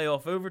 penalties in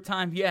playoff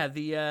overtime. Yeah,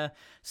 the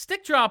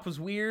stick drop was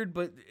weird,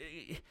 but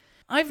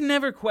I've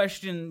never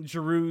questioned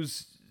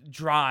Giroux's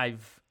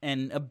drive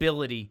and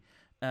ability,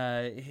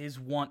 his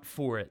want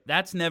for it.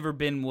 That's never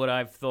been what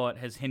I've thought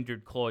has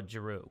hindered Claude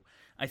Giroux.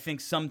 I think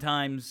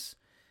sometimes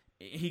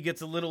he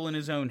gets a little in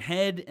his own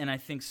head, and I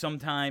think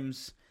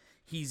sometimes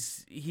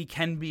he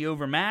can be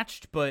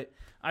overmatched, but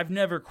I've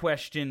never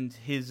questioned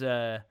his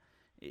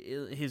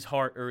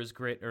heart or his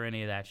grit or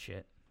any of that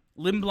shit.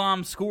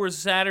 Lindblom scores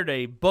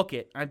Saturday. Book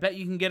it. I bet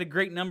you can get a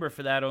great number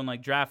for that on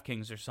like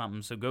DraftKings or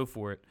something, so go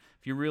for it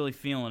if you're really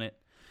feeling it.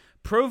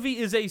 Provy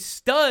is a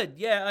stud.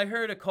 Yeah, I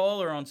heard a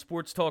caller on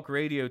Sports Talk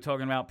Radio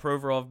talking about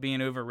Provorov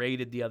being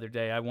overrated the other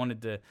day. I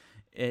wanted to,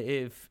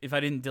 if I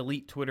didn't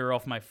delete Twitter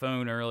off my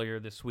phone earlier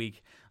this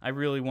week, I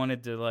really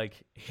wanted to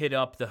hit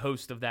up the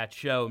host of that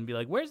show and be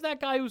like, where's that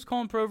guy who's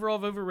calling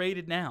Provorov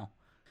overrated now?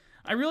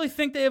 I really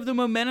think they have the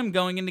momentum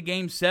going into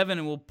Game 7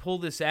 and will pull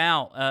this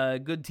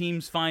out. Good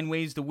teams find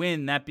ways to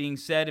win. That being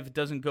said, if it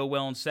doesn't go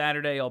well on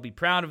Saturday, I'll be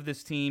proud of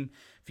this team.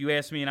 If you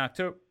ask me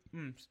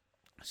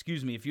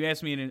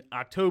in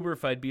October,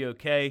 if I'd be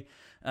okay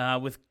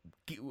with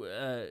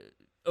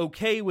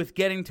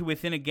getting to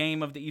within a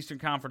game of the Eastern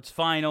Conference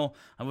Final,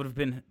 I would have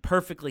been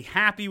perfectly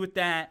happy with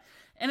that.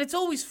 And it's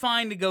always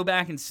fine to go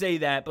back and say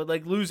that, but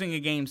losing a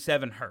Game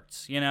 7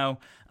 hurts, so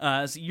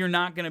you're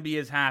not going to be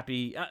as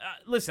happy.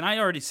 Listen, I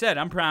already said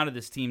I'm proud of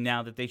this team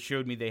now that they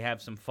showed me they have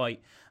some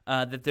fight,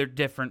 that they're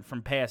different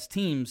from past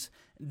teams.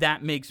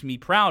 That makes me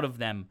proud of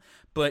them.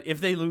 But if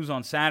they lose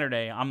on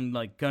Saturday, I'm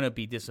going to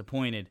be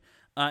disappointed.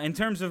 In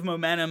terms of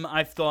momentum,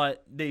 I thought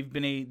they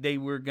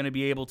were going to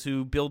be able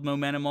to build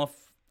momentum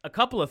off a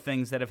couple of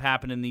things that have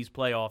happened in these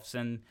playoffs,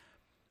 and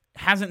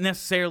hasn't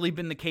necessarily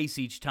been the case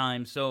each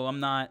time. So I'm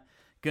not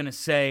going to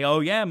say, oh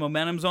yeah,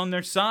 momentum's on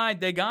their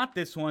side, they got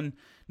this one.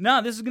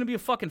 No, this is going to be a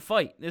fucking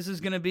fight. It's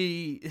going to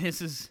be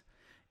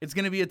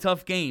a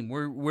tough game.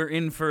 We're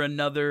in for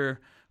another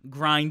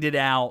grinded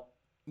out.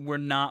 We're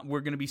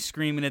going to be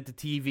screaming at the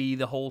TV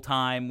the whole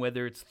time,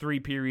 whether it's 3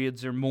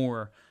 periods or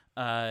more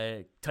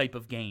type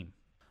of game.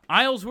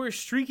 Isles were a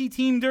streaky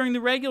team during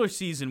the regular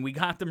season. We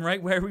got them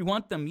right where we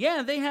want them.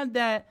 Yeah, they had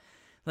that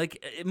a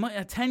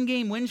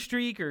 10-game win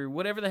streak or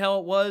whatever the hell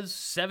it was,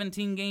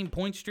 17-game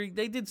point streak.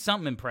 They did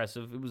something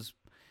impressive. It was,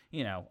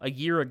 a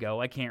year ago.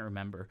 I can't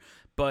remember.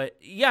 But,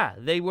 yeah,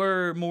 they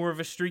were more of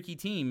a streaky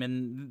team,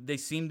 and they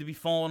seemed to be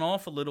falling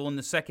off a little in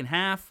the second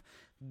half.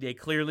 They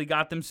clearly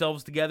got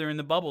themselves together in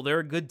the bubble. They're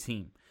a good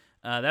team.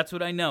 That's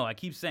what I know. I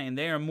keep saying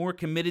they are more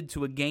committed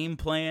to a game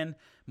plan,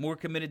 more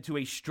committed to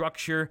a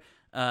structure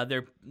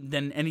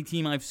than any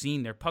team I've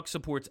seen. Their puck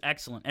support's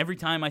excellent. Every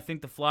time I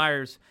think the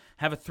Flyers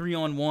have a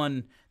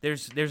 3-on-1,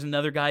 there's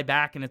another guy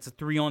back, and it's a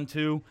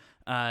 3-on-2.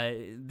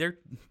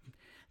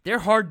 They're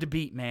hard to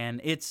beat,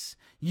 man.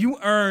 You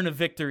earn a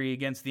victory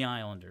against the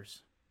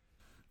Islanders.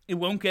 It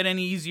won't get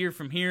any easier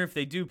from here. If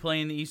they do play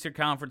in the Eastern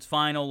Conference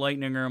Final,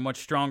 Lightning are a much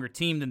stronger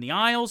team than the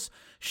Isles.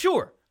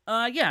 Sure.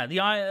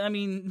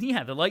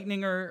 The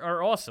Lightning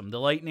are awesome. The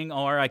Lightning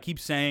are, I keep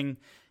saying,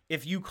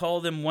 if you call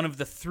them one of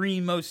the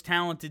 3 most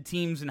talented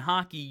teams in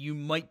hockey, you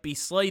might be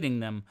slighting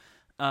them.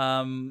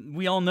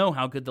 We all know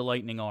how good the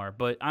Lightning are,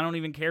 but I don't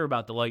even care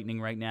about the Lightning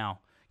right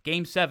now.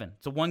 Game 7.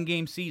 It's a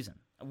 1-game season.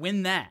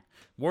 Win that.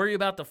 Worry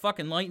about the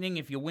fucking Lightning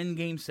if you win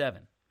Game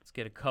 7. Let's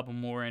get a couple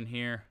more in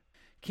here.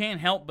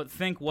 Can't help but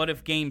think, what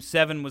if Game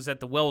 7 was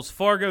at the Wells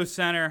Fargo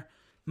Center?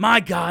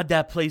 My God,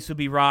 that place would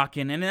be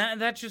rocking. And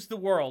that's just the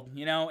world.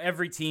 You know,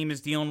 every team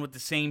is dealing with the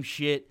same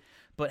shit.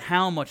 But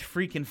how much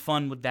freaking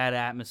fun would that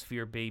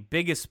atmosphere be?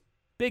 Biggest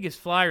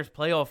Flyers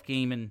playoff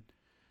game in,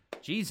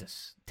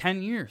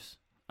 10 years.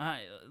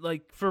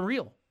 For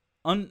real.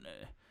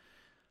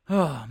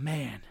 Oh,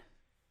 man.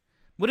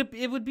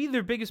 It would be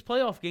their biggest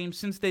playoff game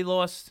since they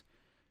lost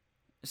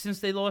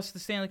the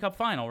Stanley Cup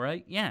Final,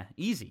 right? Yeah,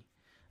 easy.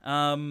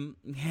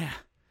 Yeah.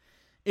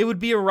 It would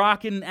be a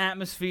rockin'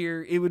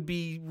 atmosphere. It would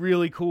be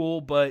really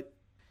cool, but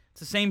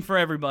it's the same for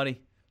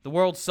everybody. The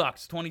world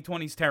sucks.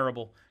 2020's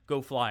terrible.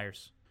 Go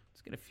Flyers.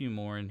 Let's get a few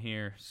more in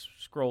here.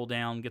 Scroll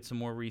down, get some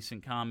more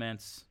recent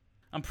comments.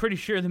 I'm pretty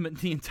sure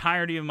the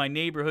entirety of my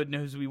neighborhood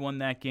knows we won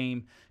that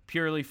game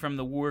purely from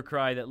the war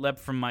cry that leapt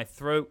from my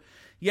throat.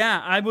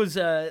 Yeah, I was,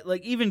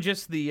 even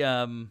just the,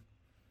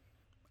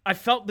 I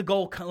felt the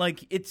goal,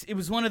 it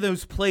was one of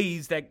those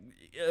plays that,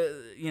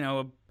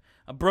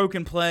 a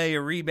broken play,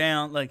 a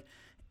rebound,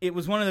 it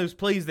was one of those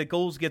plays that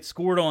goals get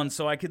scored on,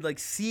 so I could,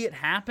 see it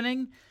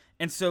happening,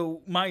 and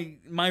so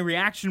my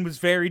reaction was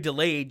very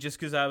delayed just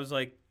because I was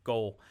like,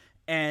 goal,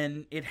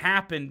 and it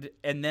happened,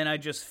 and then I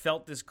just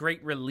felt this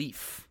great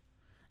relief,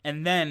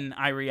 and then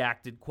I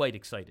reacted quite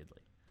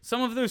excitedly.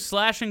 Some of those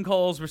slashing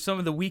calls were some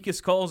of the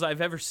weakest calls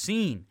I've ever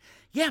seen.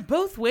 Yeah,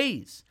 both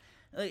ways.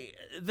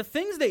 The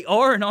things they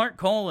are and aren't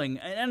calling,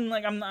 and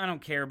I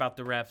don't care about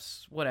the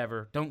refs,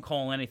 whatever. Don't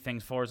call anything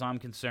as far as I'm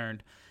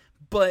concerned.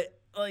 But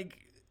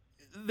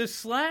the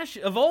slash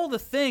of all the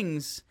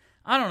things,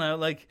 I don't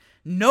know,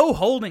 no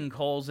holding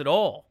calls at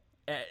all.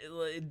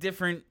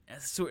 Different,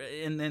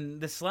 and then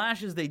the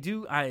slashes they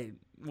do,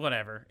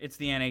 whatever. It's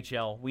the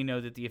NHL. We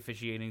know that the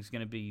officiating is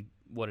going to be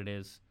what it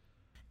is.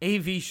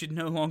 AV should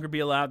no longer be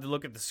allowed to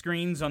look at the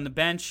screens on the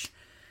bench.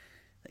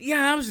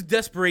 Yeah, that was a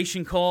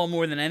desperation call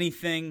more than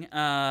anything.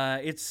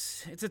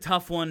 It's a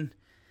tough one.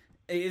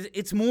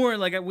 It's more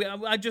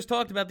I just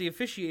talked about the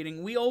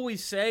officiating. We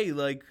always say,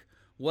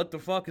 what the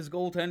fuck is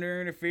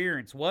goaltender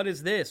interference? What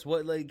is this?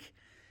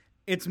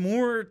 It's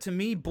more, to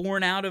me,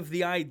 born out of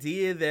the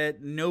idea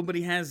that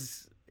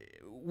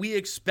we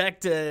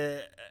expect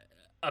a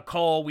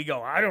call we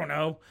go, I don't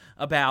know,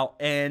 about,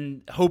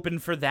 and hoping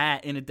for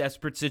that in a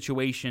desperate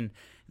situation.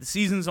 The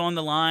season's on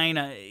the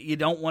line. You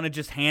don't want to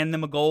just hand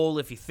them a goal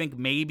if you think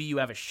maybe you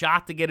have a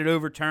shot to get it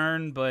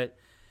overturned. But,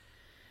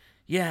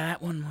 yeah,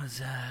 that one was,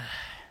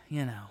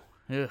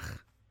 ugh.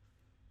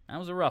 That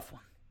was a rough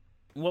one.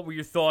 What were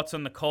your thoughts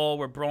on the call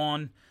where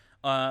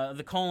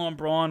the call on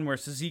Braun where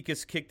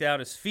Cizikas kicked out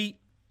his feet?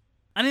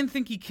 I didn't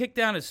think he kicked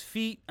out his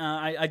feet.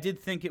 I did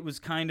think it was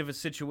kind of a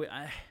situation.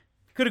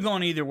 Could have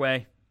gone either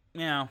way.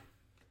 It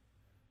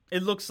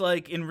looks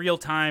like in real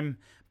time,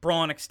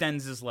 Braun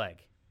extends his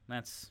leg.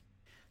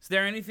 Is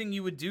there anything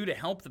you would do to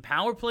help the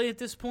power play at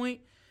this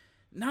point?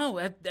 No,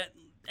 and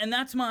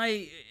that's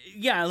my,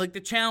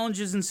 the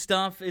challenges and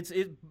stuff.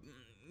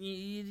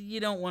 You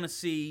don't want to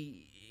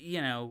see,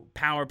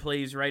 power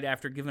plays right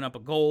after giving up a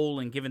goal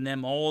and giving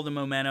them all the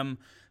momentum.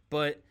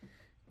 But,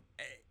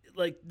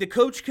 the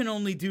coach can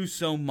only do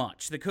so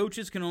much. The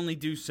coaches can only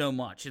do so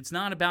much. It's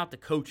not about the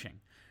coaching.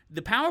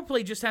 The power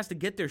play just has to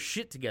get their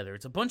shit together.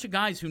 It's a bunch of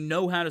guys who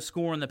know how to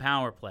score on the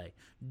power play.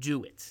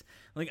 Do it.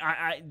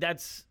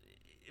 That's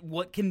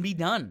what can be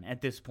done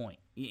at this point.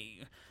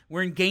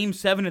 We're in Game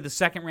 7 of the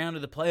second round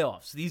of the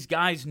playoffs. These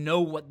guys know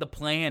what the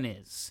plan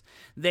is.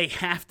 They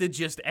have to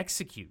just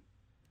execute.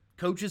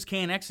 Coaches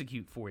can't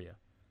execute for you.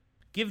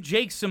 Give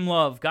Jake some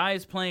love. Guy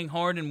is playing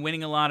hard and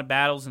winning a lot of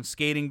battles and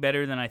skating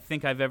better than I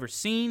think I've ever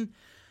seen.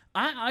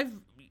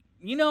 I'm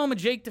a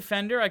Jake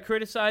defender. I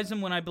criticize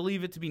him when I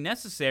believe it to be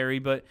necessary,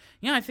 but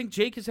I think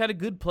Jake has had a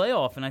good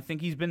playoff, and I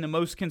think he's been the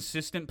most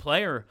consistent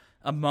player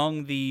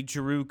among the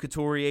Giroux,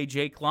 Couturier,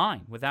 Jake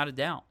line, without a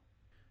doubt.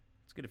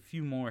 Let's get a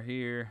few more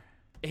here.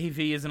 AV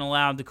isn't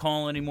allowed to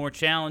call any more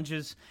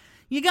challenges.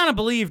 You gotta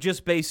believe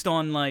just based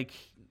on,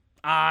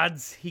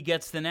 odds he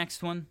gets the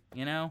next one,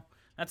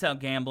 That's how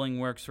gambling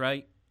works,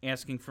 right?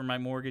 Asking for my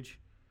mortgage.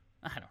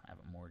 I don't have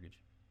a mortgage.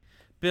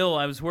 Bill,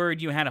 I was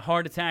worried you had a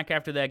heart attack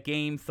after that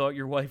game. Thought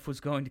your wife was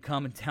going to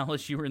come and tell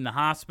us you were in the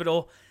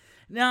hospital.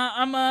 Now,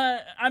 I'm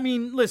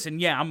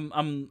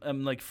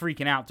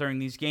freaking out during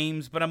these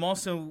games, but I'm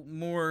also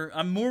more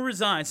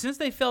resigned. Since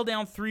they fell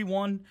down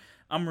 3-1,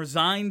 I'm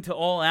resigned to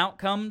all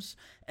outcomes,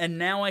 and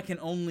now I can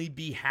only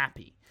be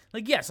happy.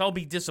 Yes, I'll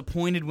be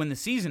disappointed when the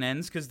season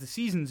ends because the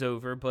season's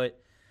over,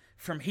 but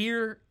from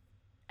here,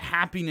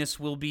 happiness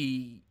will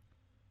be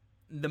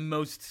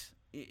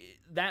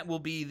that will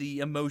be the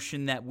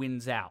emotion that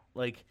wins out.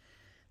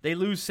 They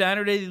lose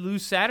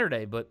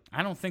Saturday, but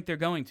I don't think they're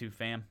going to,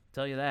 fam.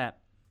 Tell you that.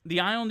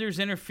 The Islanders'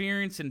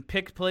 interference and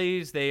pick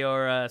plays they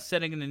are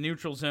setting in the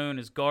neutral zone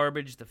is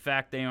garbage. The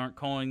fact they aren't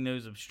calling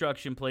those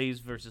obstruction plays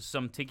versus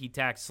some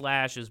ticky-tack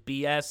slash is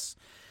BS.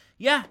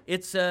 Yeah,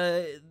 it's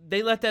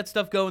they let that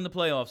stuff go in the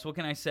playoffs. What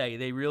can I say?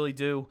 They really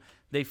do.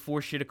 They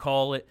force you to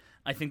call it.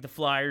 I think the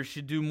Flyers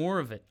should do more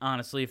of it,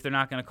 honestly. If they're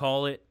not going to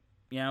call it,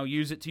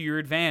 use it to your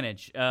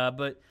advantage.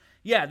 But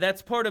yeah,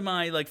 that's part of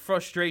my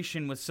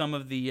frustration with some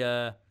of the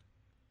I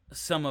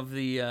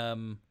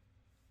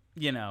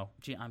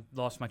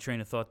lost my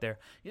train of thought there.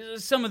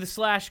 Some of the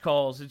slash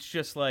calls, it's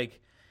just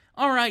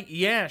all right,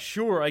 yeah,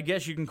 sure, I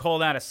guess you can call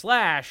that a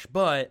slash,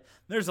 but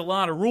there's a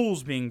lot of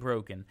rules being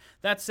broken.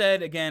 That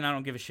said, again, I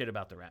don't give a shit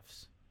about the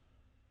refs.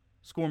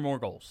 Score more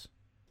goals.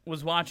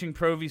 Was watching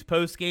Provy's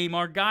postgame.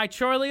 Our guy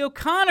Charlie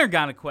O'Connor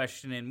got a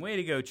question in. Way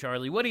to go,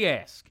 Charlie. What do you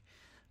ask?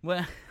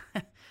 Well,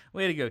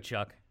 way to go,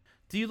 Chuck.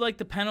 Do you like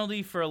the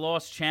penalty for a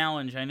lost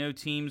challenge? I know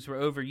teams were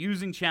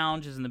overusing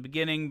challenges in the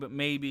beginning, but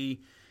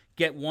maybe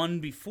get one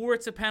before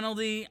it's a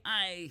penalty.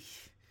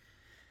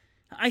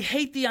 I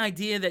hate the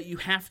idea that you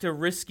have to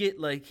risk it.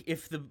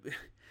 If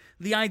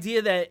the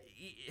idea that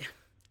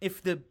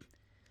if the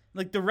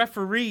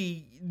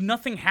referee,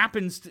 nothing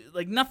happens.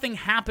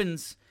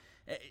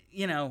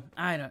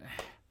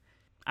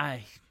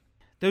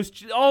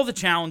 All the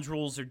challenge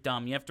rules are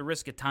dumb. You have to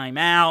risk a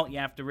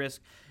timeout.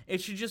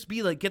 It should just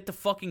be get the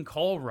fucking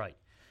call right.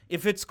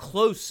 If it's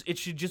close, it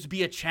should just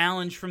be a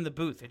challenge from the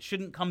booth. It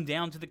shouldn't come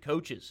down to the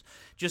coaches.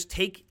 Just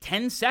take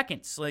 10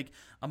 seconds.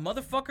 A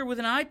motherfucker with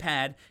an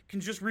iPad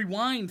can just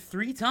rewind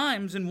 3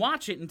 times and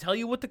watch it and tell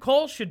you what the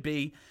call should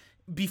be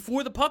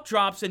before the puck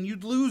drops, and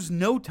you'd lose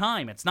no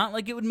time. It's not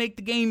like it would make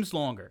the games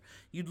longer.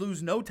 You'd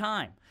lose no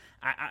time.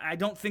 I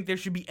don't think there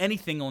should be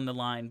anything on the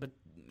line, but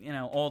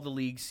all the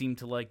leagues seem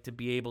to like to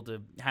be able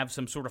to have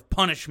some sort of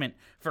punishment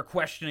for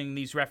questioning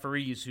these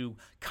referees who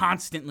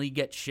constantly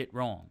get shit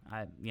wrong.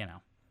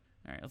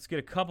 All right, let's get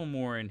a couple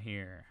more in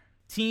here.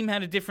 Team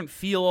had a different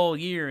feel all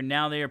year, and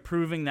now they are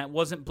proving that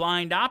wasn't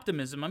blind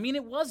optimism. I mean,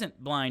 it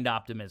wasn't blind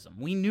optimism.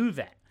 We knew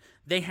that.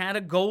 They had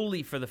a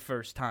goalie for the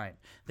first time.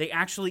 They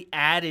actually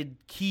added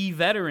key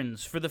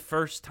veterans for the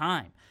first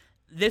time.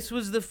 This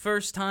was the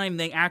first time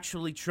they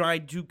actually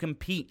tried to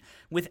compete.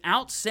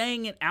 Without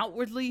saying it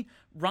outwardly,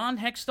 Ron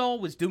Hextall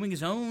was doing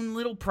his own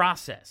little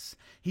process.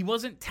 He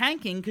wasn't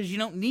tanking because you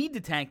don't need to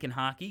tank in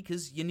hockey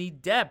because you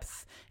need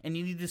depth and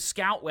you need to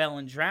scout well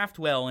and draft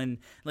well. And,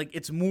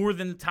 it's more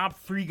than the top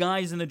 3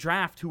 guys in the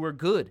draft who are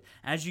good,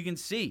 as you can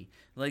see.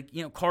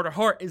 Carter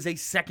Hart is a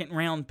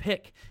second-round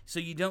pick, so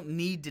you don't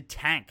need to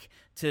tank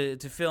to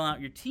fill out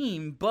your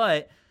team,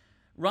 but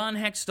Ron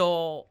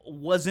Hextall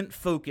wasn't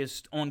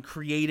focused on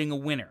creating a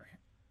winner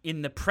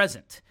in the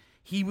present.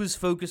 He was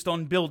focused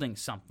on building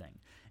something.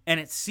 And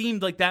it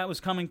seemed like that was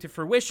coming to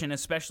fruition,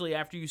 especially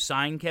after you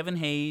sign Kevin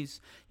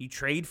Hayes, you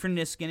trade for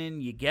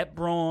Niskanen, you get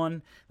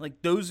Braun.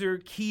 Those are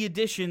key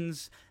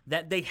additions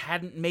that they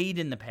hadn't made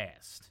in the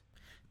past.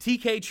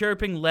 TK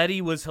chirping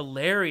Letty was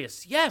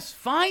hilarious. Yes,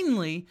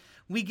 finally,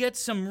 we get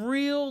some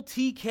real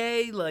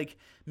TK,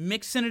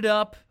 mixing it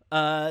up.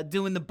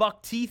 Doing the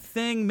buck teeth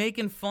thing,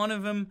 making fun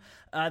of him.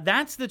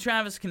 That's the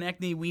Travis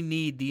Konechny we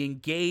need. The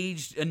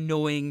engaged,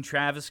 annoying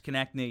Travis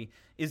Konechny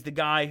is the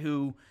guy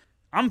who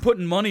I'm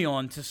putting money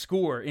on to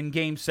score in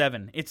Game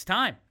 7. It's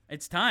time.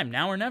 It's time.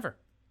 Now or never.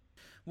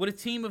 Would a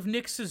team of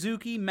Nick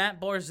Suzuki, Matt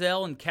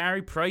Barzal, and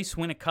Carey Price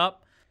win a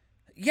cup?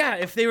 Yeah,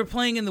 if they were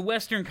playing in the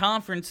Western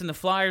Conference and the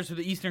Flyers were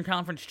the Eastern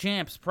Conference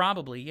champs,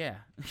 probably, yeah.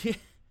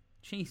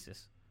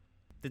 Jesus.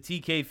 The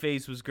TK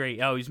face was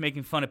great. Oh, he's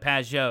making fun of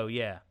Pajot,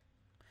 yeah.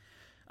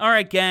 All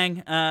right,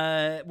 gang,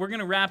 we're going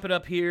to wrap it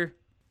up here.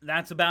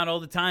 That's about all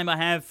the time I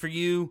have for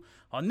you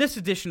on this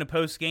edition of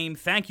Postgame.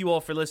 Thank you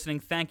all for listening.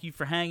 Thank you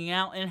for hanging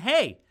out. And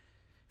hey,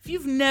 if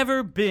you've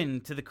never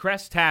been to the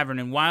Crest Tavern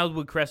in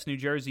Wildwood Crest, New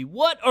Jersey,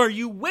 what are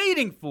you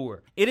waiting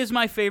for? It is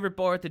my favorite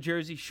bar at the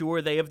Jersey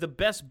Shore. They have the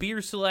best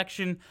beer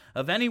selection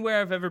of anywhere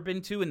I've ever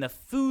been to, and the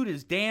food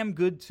is damn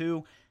good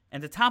too.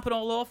 And to top it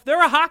all off,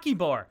 they're a hockey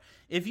bar.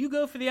 If you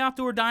go for the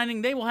outdoor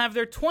dining, they will have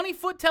their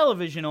 20-foot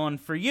television on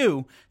for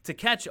you to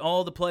catch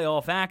all the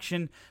playoff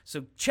action.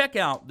 So check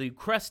out the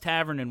Crest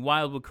Tavern in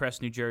Wildwood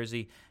Crest, New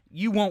Jersey.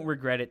 You won't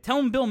regret it. Tell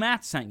them Bill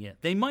Matt sent you.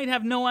 They might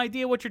have no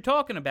idea what you're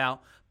talking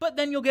about, but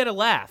then you'll get a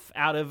laugh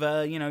out of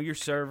your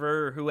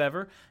server or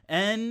whoever,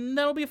 and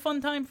that'll be a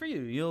fun time for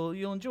you.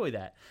 You'll enjoy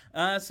that.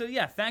 So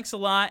yeah, thanks a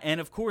lot, and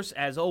of course,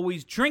 as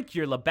always, drink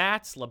your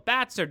Labatts.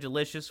 Labatts are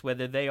delicious,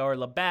 whether they are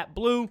Labatt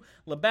Blue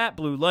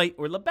Light,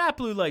 or Labatt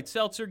Blue Light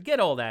Seltzer. Get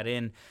all that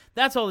in.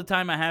 That's all the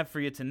time I have for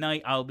you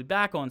tonight. I'll be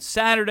back on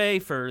Saturday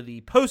for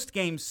the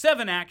post-game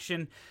 7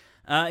 action.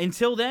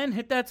 Until then,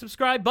 hit that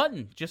subscribe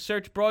button. Just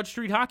search Broad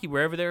Street Hockey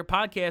wherever there are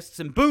podcasts,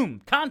 and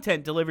boom,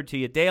 content delivered to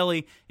you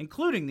daily,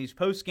 including these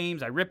post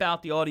games. I rip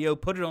out the audio,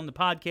 put it on the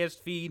podcast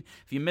feed.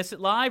 If you miss it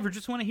live or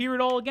just want to hear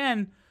it all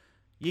again,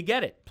 you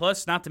get it.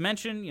 Plus, not to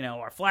mention,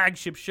 our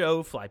flagship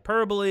show,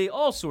 Flyperbole,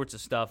 all sorts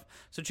of stuff.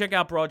 So check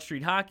out Broad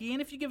Street Hockey,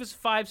 and if you give us a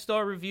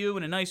 5-star review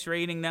and a nice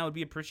rating, that would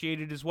be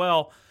appreciated as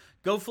well.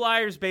 Go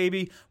Flyers,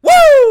 baby.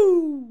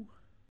 Woo!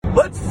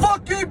 Let's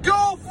fucking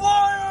go,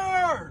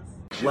 Flyers!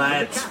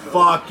 Let's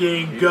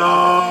fucking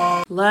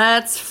go!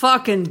 Let's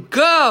fucking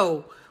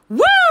go!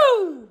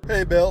 Woo!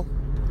 Hey, Bill.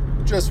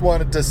 Just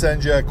wanted to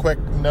send you a quick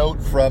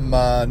note from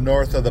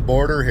north of the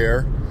border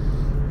here.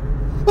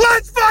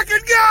 Let's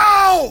fucking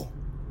go!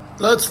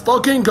 Let's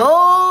fucking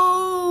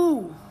go!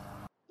 Woo!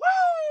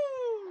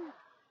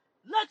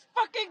 Let's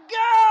fucking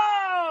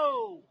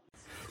go!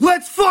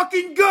 Let's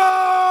fucking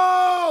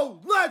go!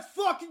 Let's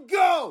fucking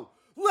go!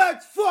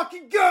 Let's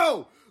fucking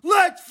go!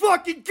 Let's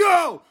fucking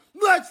go!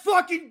 Let's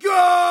fucking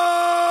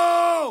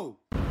go!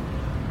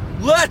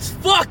 Let's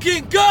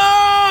fucking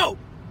go!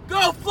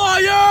 Go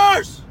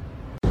Flyers!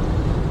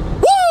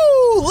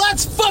 Woo!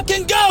 Let's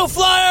fucking go,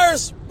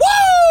 Flyers!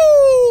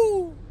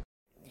 Woo!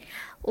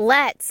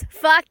 Let's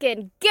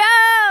fucking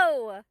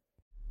go!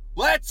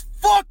 Let's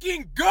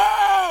fucking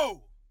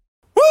go!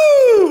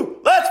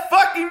 Woo! Let's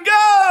fucking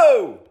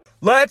go!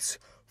 Let's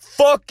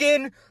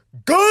fucking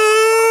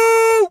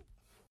go!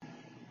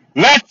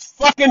 Let's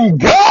fucking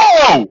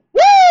go!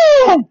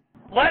 Woo!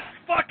 Let's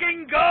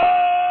fucking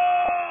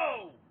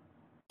go!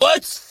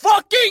 Let's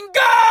fucking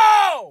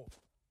go!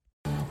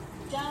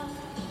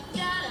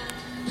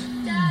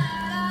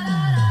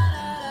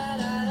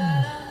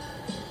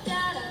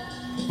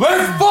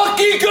 Let's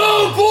fucking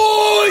go,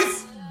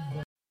 boys!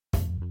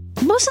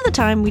 Most of the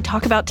time, we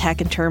talk about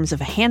tech in terms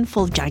of a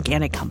handful of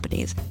gigantic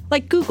companies,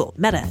 like Google,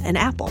 Meta, and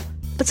Apple.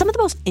 But some of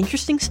the most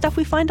interesting stuff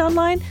we find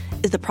online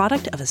is the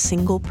product of a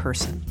single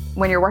person.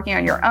 When you're working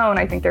on your own,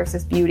 I think there's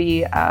this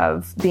beauty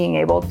of being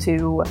able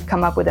to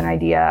come up with an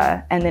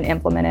idea and then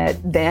implement it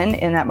then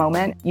in that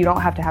moment. You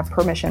don't have to have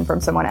permission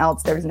from someone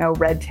else. There's no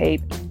red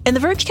tape. In the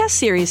Vergecast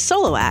series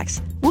Solo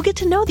Acts, we'll get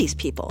to know these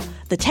people,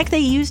 the tech they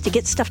use to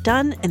get stuff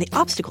done, and the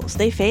obstacles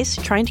they face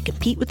trying to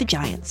compete with the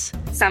giants.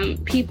 Some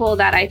people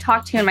that I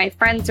talk to and my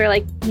friends are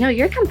like,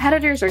 your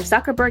competitors are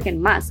Zuckerberg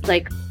and Musk.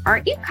 Like,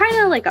 aren't you kind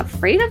of like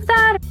afraid of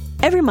that?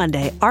 Every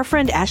Monday, our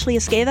friend Ashley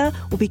Esqueda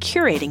will be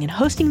curating and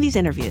hosting these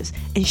interviews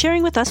and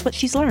sharing with us what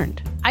she's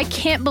learned. I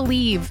can't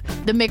believe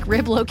the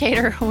McRib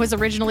locator was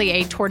originally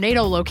a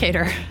tornado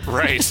locator.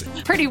 Right.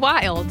 Pretty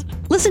wild.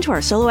 Listen to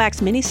our Solo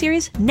Acts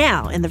miniseries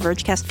now in the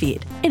Vergecast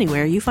feed,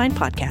 anywhere you find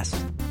podcasts.